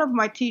that one of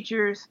my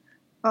teachers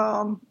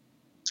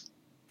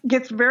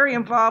gets very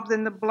involved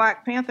in the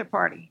Black Panther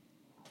Party.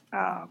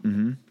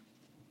 Mm-hmm.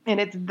 And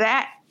it's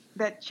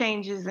that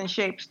changes and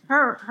shapes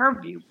her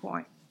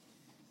viewpoint.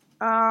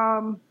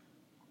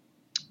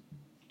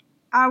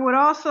 I would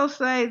also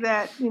say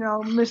that,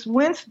 Miss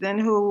Winston,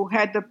 who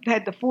had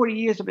the 40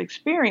 years of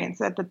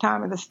experience at the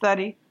time of the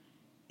study,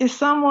 is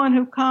someone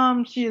who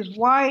comes, she is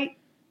white,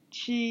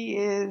 she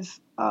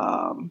is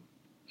from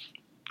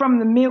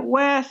the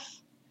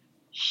Midwest.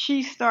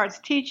 She starts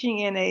teaching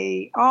in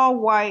a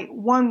all-white,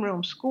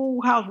 one-room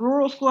schoolhouse,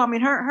 rural school. I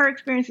mean, her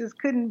experiences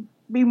couldn't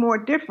be more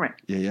different.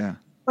 Yeah.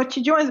 But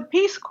she joins the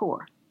Peace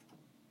Corps.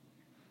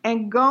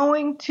 And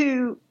going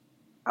to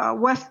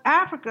West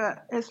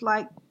Africa, it's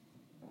like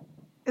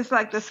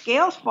the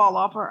scales fall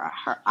off her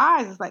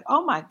eyes. It's like,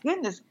 oh my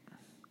goodness,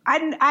 I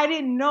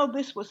didn't know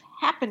this was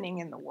happening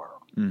in the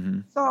world. Mm-hmm.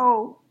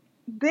 So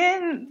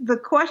then the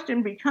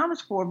question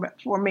becomes for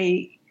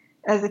me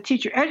as a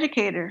teacher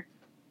educator,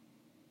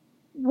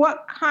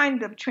 what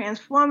kind of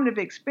transformative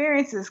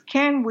experiences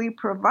can we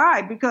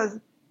provide? Because,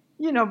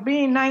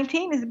 being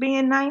 19 is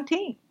being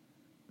 19.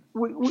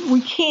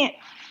 We can't,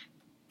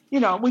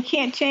 we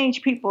can't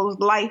change people's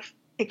life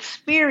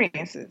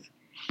experiences.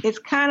 It's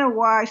kind of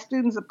why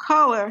students of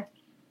color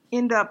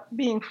end up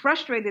being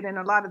frustrated in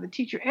a lot of the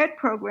teacher ed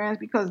programs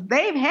because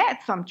they've had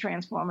some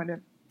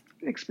transformative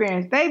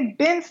experience. They've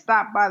been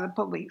stopped by the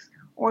police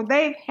or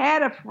they've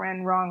had a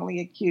friend wrongly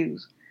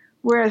accused.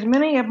 Whereas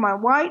many of my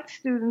white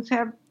students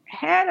have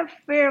had a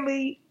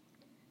fairly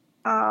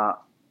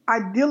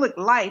idyllic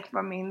life.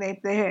 I mean,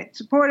 they had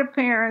supportive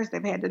parents.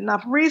 They've had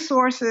enough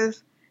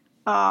resources.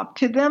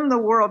 To them, the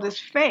world is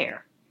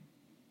fair.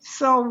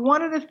 So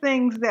one of the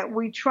things that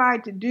we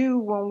tried to do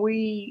when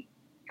we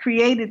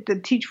created the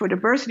Teach for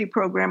Diversity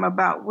program,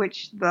 about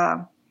which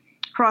the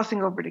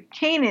Crossing Over to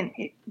Canaan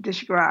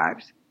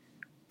describes,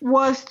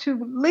 was to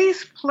at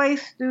least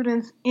place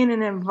students in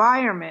an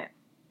environment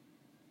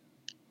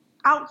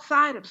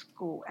outside of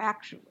school,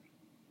 actually.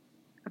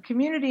 A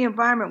community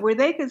environment where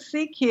they could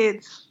see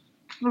kids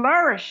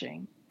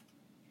flourishing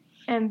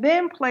and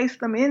then place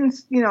them in,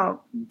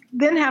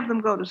 then have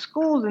them go to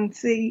schools and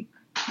see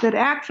that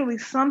actually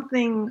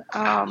something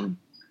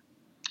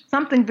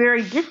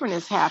very different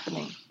is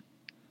happening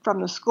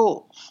from the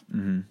schools.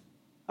 Mm-hmm.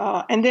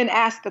 and then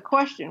ask the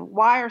question,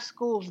 why are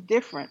schools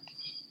different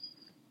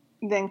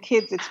than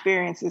kids'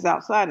 experiences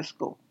outside of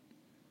school?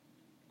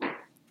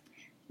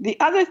 The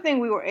other thing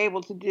we were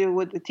able to do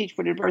with the Teach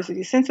for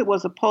Diversity, since it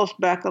was a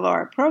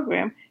post-baccalaureate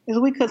program, is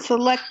we could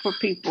select for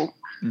people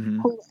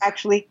who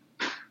actually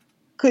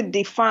could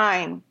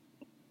define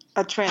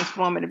a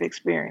transformative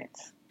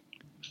experience.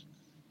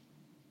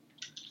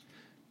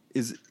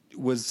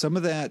 Was some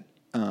of that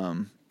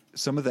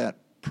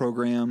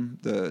program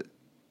did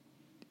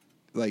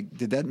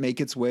that make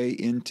its way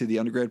into the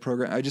undergrad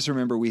program? I just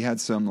remember we had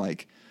some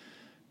like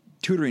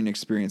tutoring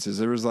experiences.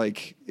 There was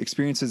like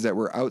experiences that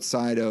were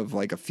outside of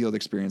like a field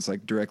experience,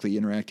 like directly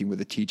interacting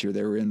with a teacher.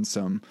 They were in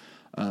some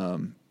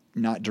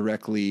not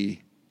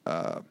directly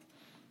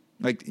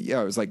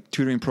it was like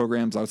tutoring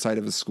programs outside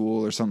of a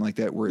school or something like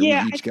that where we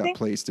each got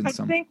placed in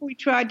some. I think we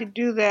tried to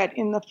do that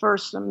in the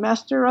first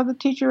semester of the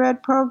teacher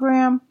ed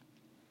program,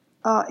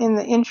 in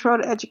the intro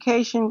to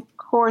education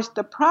course.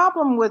 The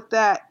problem with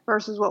that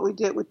versus what we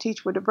did with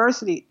Teach for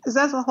Diversity is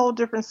that's a whole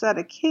different set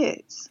of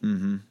kids.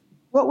 Mm-hmm.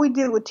 What we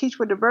did with Teach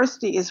for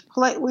Diversity is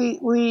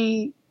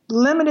we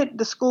limited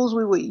the schools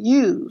we would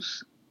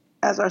use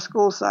as our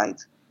school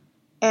sites,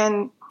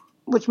 and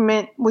which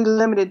meant we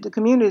limited the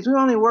communities. We were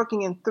only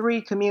working in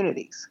 3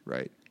 communities.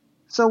 Right.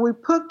 So we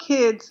put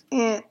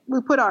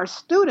our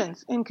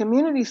students in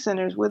community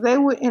centers where they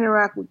would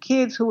interact with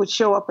kids who would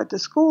show up at the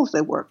schools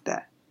they worked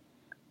at.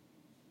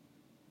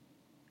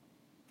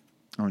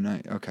 Oh,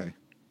 nice. Okay.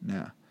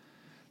 Yeah.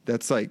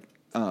 That's like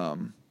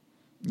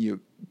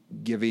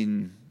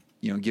giving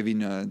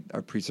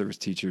our pre-service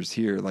teachers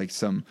here like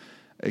some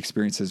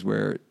experiences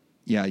where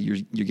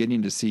you're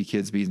getting to see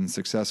kids being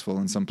successful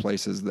in some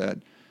places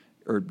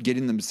or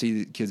getting them to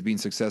see kids being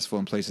successful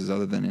in places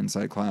other than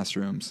inside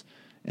classrooms,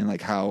 and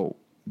like how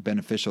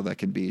beneficial that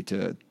can be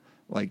to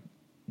like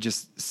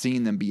just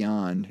seeing them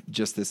beyond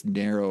just this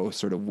narrow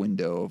sort of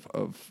window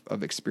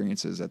of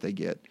experiences that they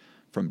get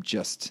from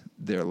just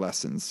their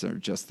lessons or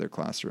just their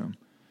classroom.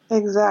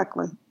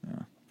 Exactly.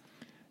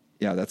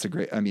 Yeah, that's a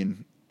great, I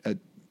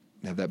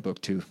have that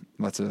book too.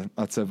 Lots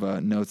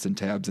of notes and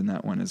tabs in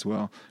that one as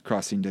well.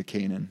 Crossing to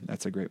Canaan.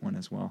 That's a great one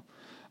as well.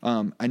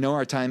 I know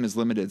our time is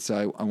limited,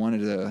 so I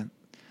wanted to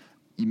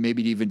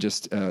maybe even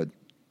just go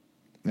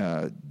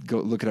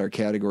look at our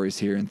categories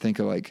here and think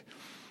of like,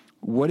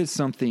 what is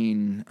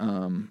something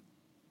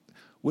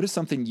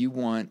you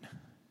want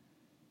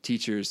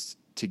teachers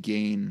to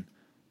gain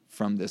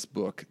from this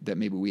book that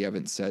maybe we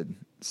haven't said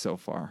so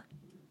far?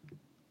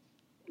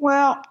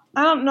 Well,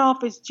 I don't know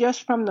if it's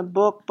just from the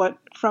book, but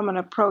from an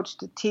approach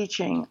to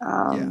teaching.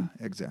 Yeah,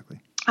 exactly.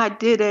 I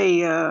did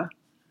a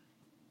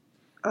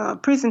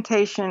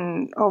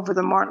presentation over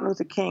the Martin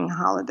Luther King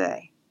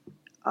holiday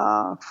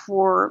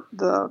for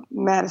the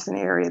Madison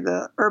area,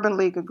 the Urban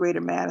League of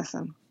Greater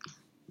Madison.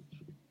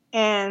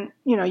 And,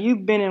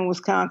 you've been in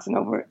Wisconsin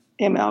over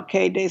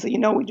MLK Day, so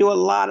we do a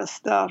lot of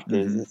stuff.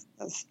 There's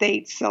a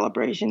state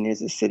celebration,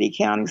 there's a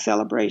city-county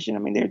celebration.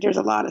 There's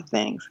a lot of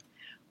things.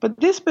 But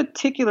this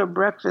particular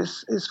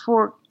breakfast is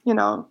for,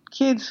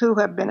 kids who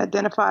have been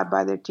identified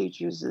by their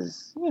teachers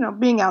as,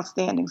 being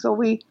outstanding. So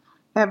we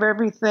have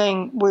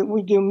everything.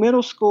 We do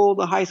middle school,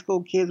 the high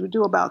school kids. We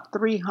do about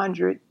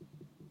 300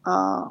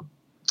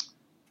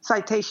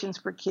 citations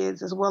for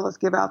kids, as well as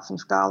give out some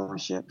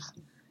scholarships.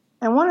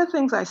 And one of the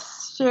things I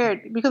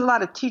shared, because a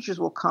lot of teachers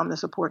will come to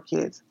support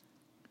kids,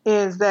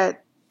 is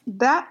that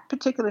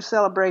particular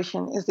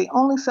celebration is the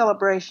only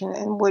celebration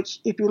in which,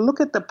 if you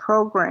look at the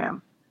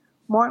program,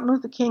 Martin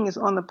Luther King is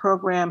on the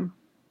program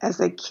as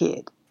a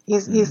kid.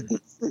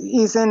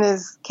 He's in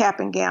his cap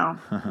and gown,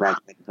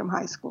 graduating from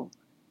high school.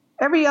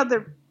 Every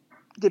other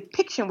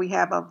depiction we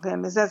have of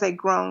him is as a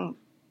grown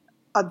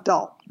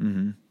adult.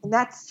 Mm-hmm. And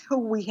that's who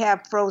we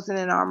have frozen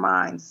in our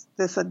minds,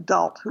 this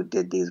adult who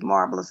did these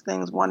marvelous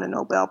things, won a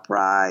Nobel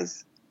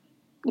Prize,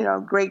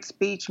 great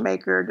speech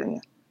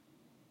maker.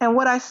 And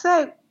what I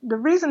said, the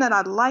reason that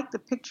I like the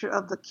picture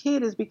of the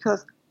kid is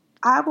because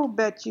I will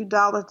bet you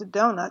dollars to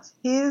donuts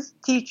his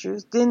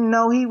teachers didn't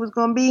know he was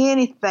going to be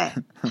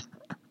anything.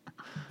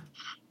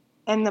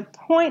 And the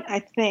point I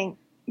think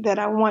that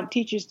I want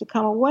teachers to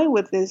come away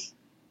with is,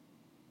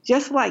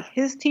 just like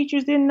his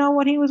teachers didn't know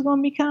what he was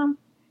going to become,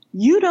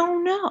 you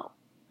don't know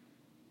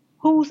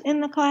who's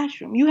in the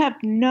classroom. You have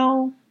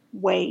no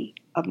way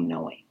of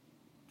knowing.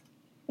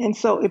 And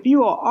so if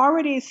you are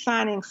already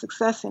assigning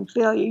success and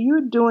failure,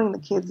 you're doing the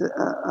kids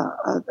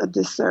a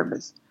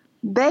disservice.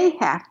 They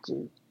have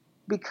to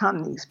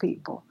become these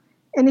people.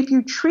 And if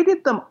you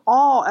treated them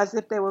all as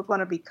if they were going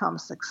to become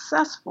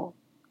successful,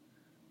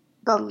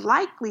 the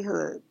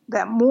likelihood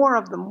that more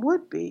of them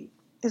would be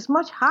is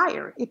much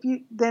higher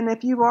than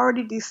if you've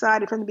already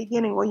decided from the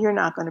beginning, well, you're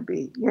not going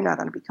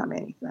to become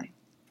anything.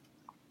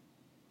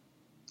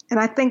 And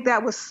I think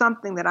that was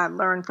something that I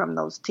learned from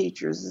those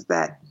teachers, is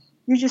that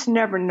you just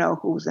never know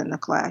who's in the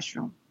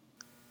classroom.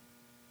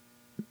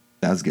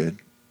 That's good,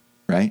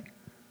 right?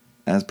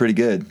 That's pretty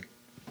good.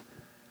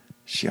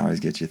 She always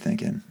gets you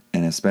thinking.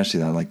 And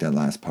especially I like that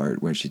last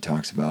part where she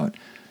talks about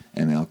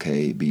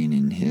MLK being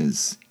in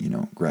his,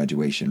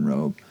 graduation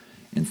robe.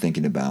 and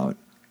thinking about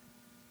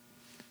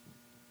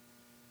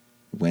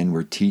when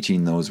we're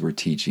teaching those we're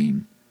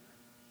teaching,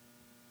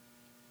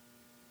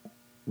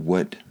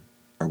 what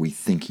are we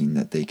thinking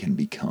that they can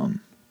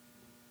become,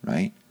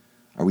 right?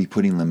 Are we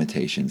putting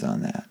limitations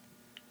on that?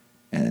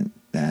 And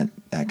that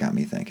got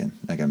me thinking.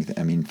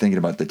 Thinking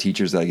about the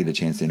teachers that I get a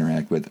chance to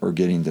interact with, or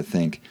getting to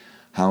think,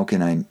 how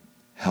can I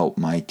help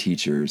my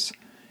teachers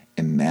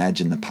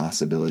imagine the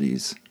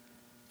possibilities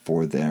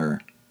for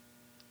their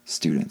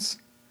students?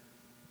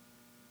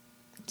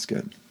 It's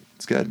good.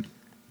 It's good.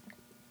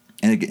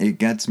 And it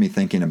gets me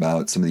thinking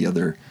about some of the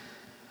other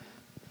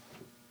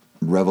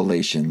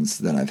revelations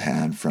that I've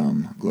had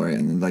from Gloria.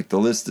 And like, the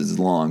list is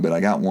long, but I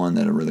got one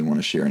that I really want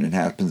to share. And it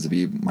happens to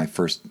be my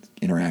first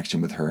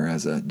interaction with her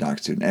as a doc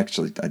student.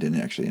 Actually, I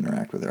didn't actually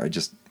interact with her. I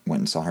just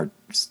went and saw her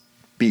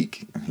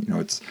speak.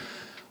 What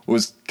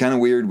was kind of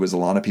weird was a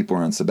lot of people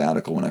were on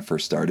sabbatical when I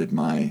first started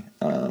my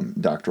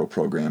doctoral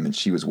program, and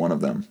she was one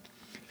of them.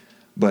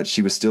 But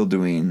she was still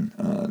doing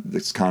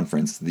this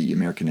conference, the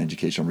American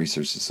Educational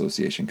Research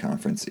Association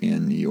conference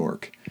in New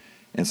York.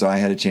 And so I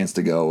had a chance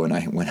to go, and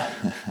I had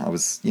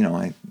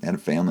a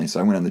family, so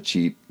I went on the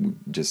cheap,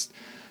 just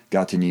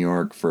got to New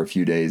York for a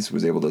few days,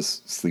 was able to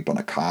sleep on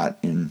a cot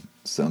in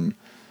some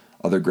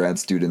other grad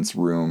student's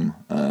room,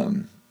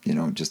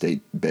 just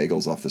ate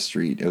bagels off the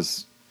street. It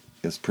was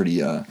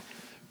pretty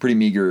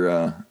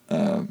meager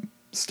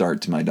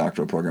start to my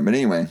doctoral program. But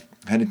anyway,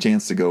 I had a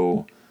chance to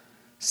go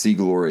see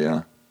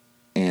Gloria,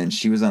 and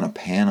she was on a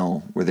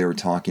panel where they were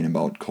talking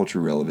about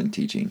culturally relevant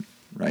teaching.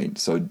 Right?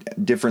 So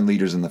different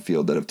leaders in the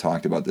field that have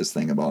talked about this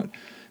thing about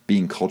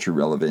being culturally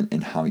relevant in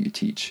how you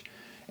teach.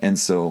 And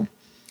so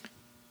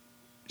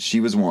she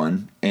was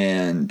one,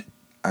 and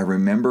I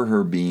remember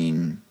her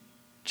being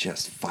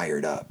just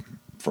fired up,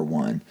 for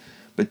one.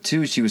 But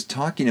two, she was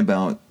talking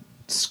about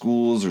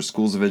schools or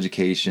schools of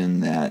education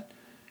that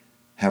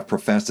have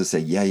professed to say,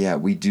 yeah,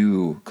 we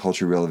do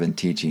culturally relevant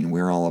teaching.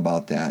 We're all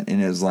about that.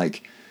 And it was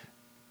like,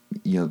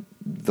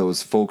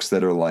 those folks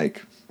that are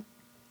like,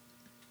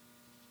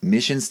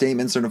 mission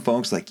statements sort of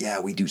folks, like, yeah,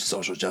 we do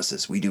social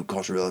justice, we do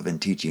culturally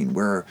relevant teaching,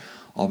 we're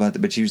all about that.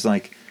 But she was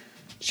like,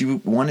 she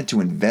wanted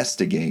to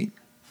investigate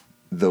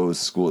those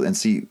schools and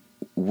see,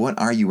 what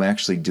are you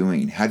actually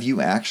doing? Have you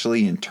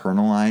actually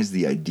internalized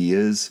the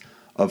ideas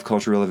of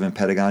culturally relevant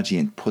pedagogy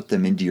and put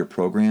them into your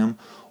program?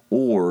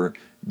 Or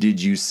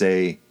did you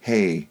say,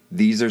 hey,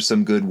 these are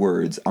some good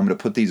words, I'm going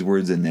to put these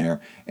words in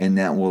there, and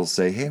that will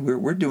say, hey,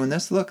 we're doing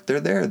this, look, they're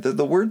there,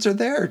 the words are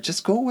there,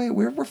 just go away,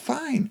 we're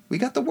fine, we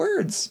got the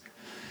words.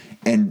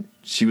 And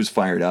she was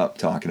fired up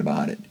talking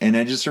about it. And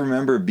I just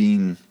remember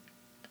being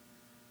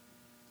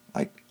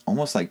like,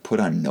 almost like put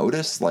on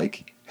notice,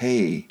 like,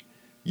 hey,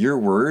 your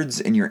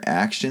words and your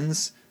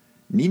actions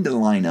need to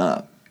line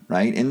up,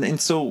 right? And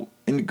so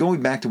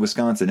going back to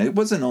Wisconsin, it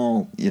wasn't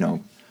all,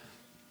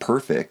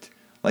 perfect.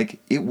 Like,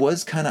 it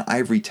was kind of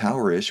ivory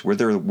tower-ish, where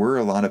there were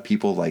a lot of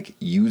people like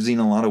using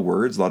a lot of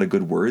words, a lot of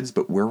good words,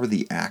 but where were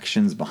the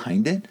actions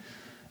behind it?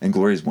 And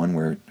Gloria's one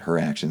where her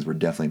actions were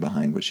definitely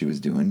behind what she was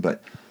doing.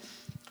 But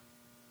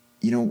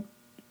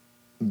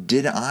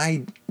did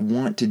I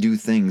want to do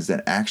things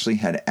that actually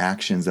had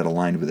actions that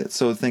aligned with it?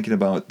 So thinking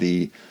about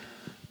the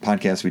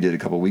podcast we did a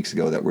couple of weeks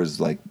ago, that was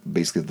like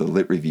basically the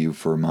lit review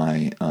for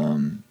my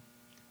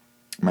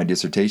my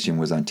dissertation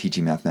was on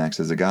teaching mathematics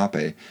as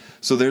agape.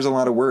 So there's a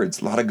lot of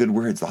words, a lot of good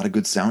words, a lot of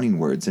good sounding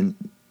words, and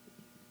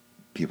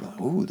people are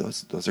like, ooh,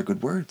 those are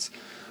good words.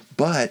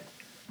 But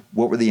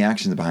what were the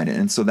actions behind it?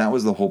 And so that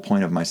was the whole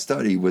point of my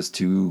study, was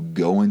to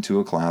go into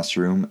a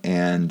classroom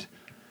and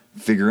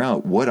figure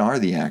out, what are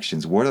the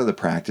actions, what are the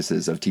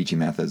practices of teaching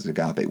math as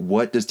agape?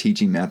 What does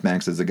teaching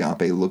mathematics as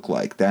agape look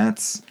like?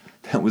 That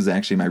was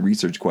actually my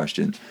research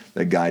question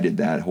that guided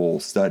that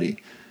whole study.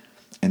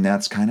 And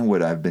that's kind of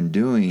what I've been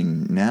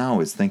doing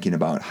now, is thinking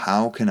about,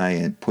 how can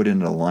I put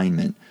in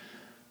alignment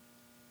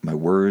my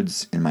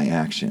words and my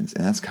actions?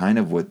 And that's kind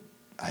of what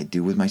I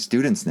do with my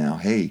students now.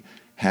 Hey,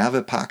 have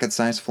a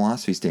pocket-sized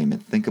philosophy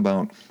statement. Think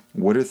about,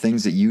 what are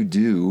things that you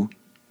do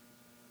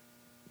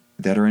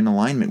that are in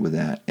alignment with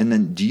that? And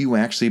then, do you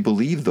actually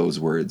believe those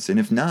words? And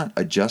if not,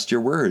 adjust your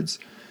words.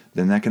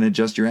 Then that can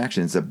adjust your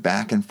actions. It's a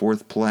back and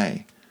forth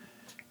play.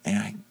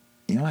 And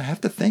I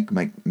have to think,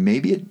 like,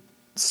 maybe it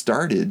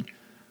started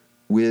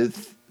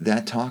with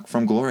that talk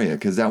from Gloria,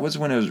 because that was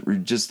when I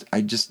just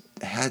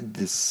had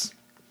this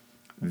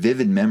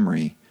vivid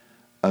memory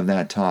of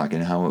that talk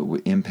and how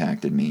it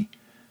impacted me.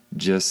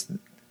 Just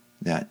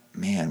that,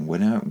 man,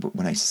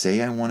 when I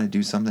say I want to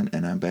do something,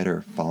 and I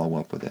better follow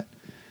up with it.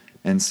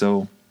 And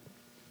so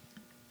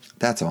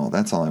that's all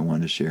I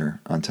wanted to share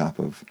on top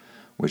of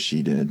what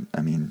she did.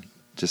 I mean,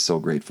 just so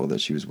grateful that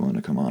she was willing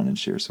to come on and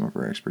share some of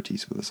her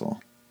expertise with us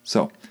all.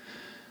 So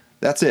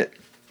that's it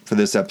for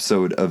this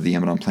episode of the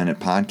Amidon Planet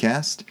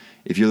podcast.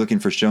 If you're looking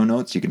for show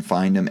notes, you can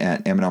find them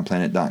at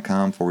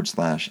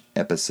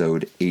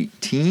amidonplanet.com/episode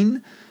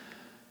 18.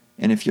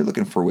 And if you're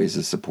looking for ways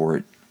to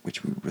support,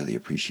 which we really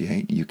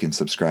appreciate, you can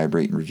subscribe,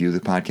 rate, and review the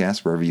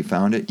podcast wherever you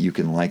found it. You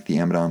can like the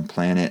Amidon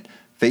Planet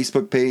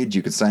Facebook page.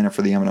 You can sign up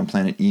for the Amidon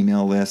Planet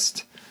email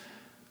list.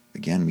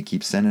 again, we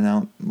keep sending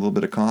out a little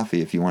bit of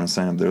coffee if you want to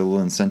sign up. There's a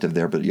little incentive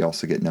there, but you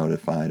also get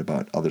notified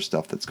about other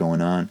stuff that's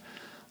going on.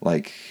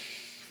 Like,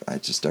 I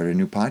just started a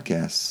new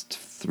podcast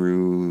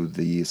through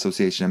the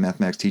Association of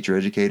Mathematics Teacher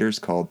Educators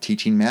called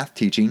Teaching Math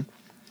Teaching.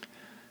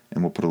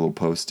 And we'll put a little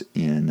post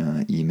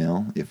in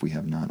email if we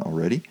have not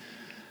already.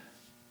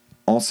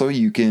 Also,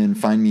 you can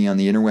find me on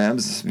the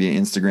interwebs via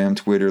Instagram,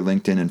 Twitter,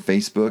 LinkedIn, and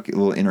Facebook.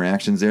 Little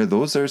interactions there.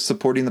 Those are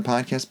supporting the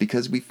podcast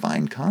because we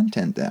find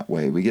content that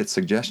way. We get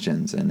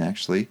suggestions, and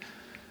actually,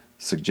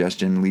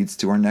 suggestion leads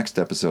to our next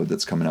episode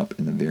that's coming up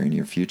in the very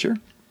near future.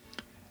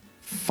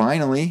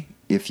 Finally,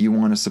 if you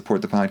want to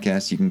support the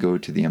podcast, you can go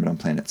to the Amidon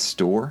Planet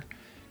store,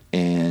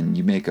 and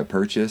you make a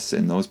purchase,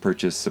 and those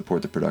purchases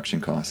support the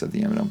production costs of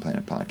the Amidon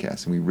Planet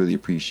podcast. And we really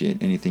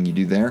appreciate anything you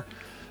do there.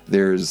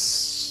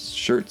 There's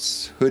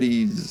shirts,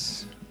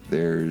 hoodies,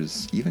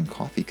 there's even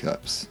coffee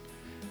cups.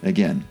 And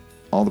again,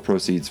 all the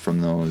proceeds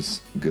from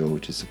those go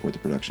to support the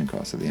production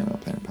costs of the Amidon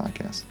Planet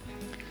podcast.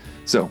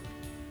 So,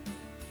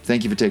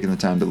 thank you for taking the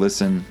time to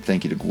listen.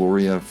 Thank you to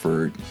Gloria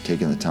for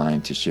taking the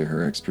time to share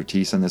her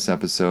expertise on this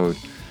episode.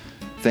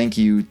 Thank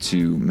you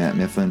to Matt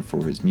Mifflin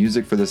for his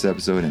music for this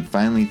episode. And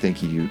finally,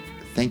 thank you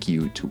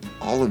to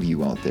all of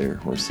you out there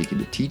who are seeking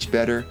to teach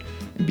better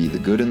and be the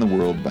good in the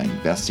world by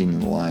investing in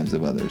the lives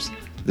of others.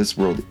 This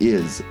world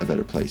is a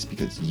better place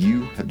because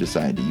you have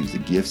decided to use the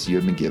gifts you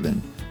have been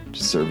given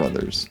to serve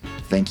others.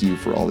 Thank you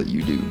for all that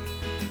you do.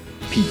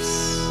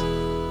 Peace.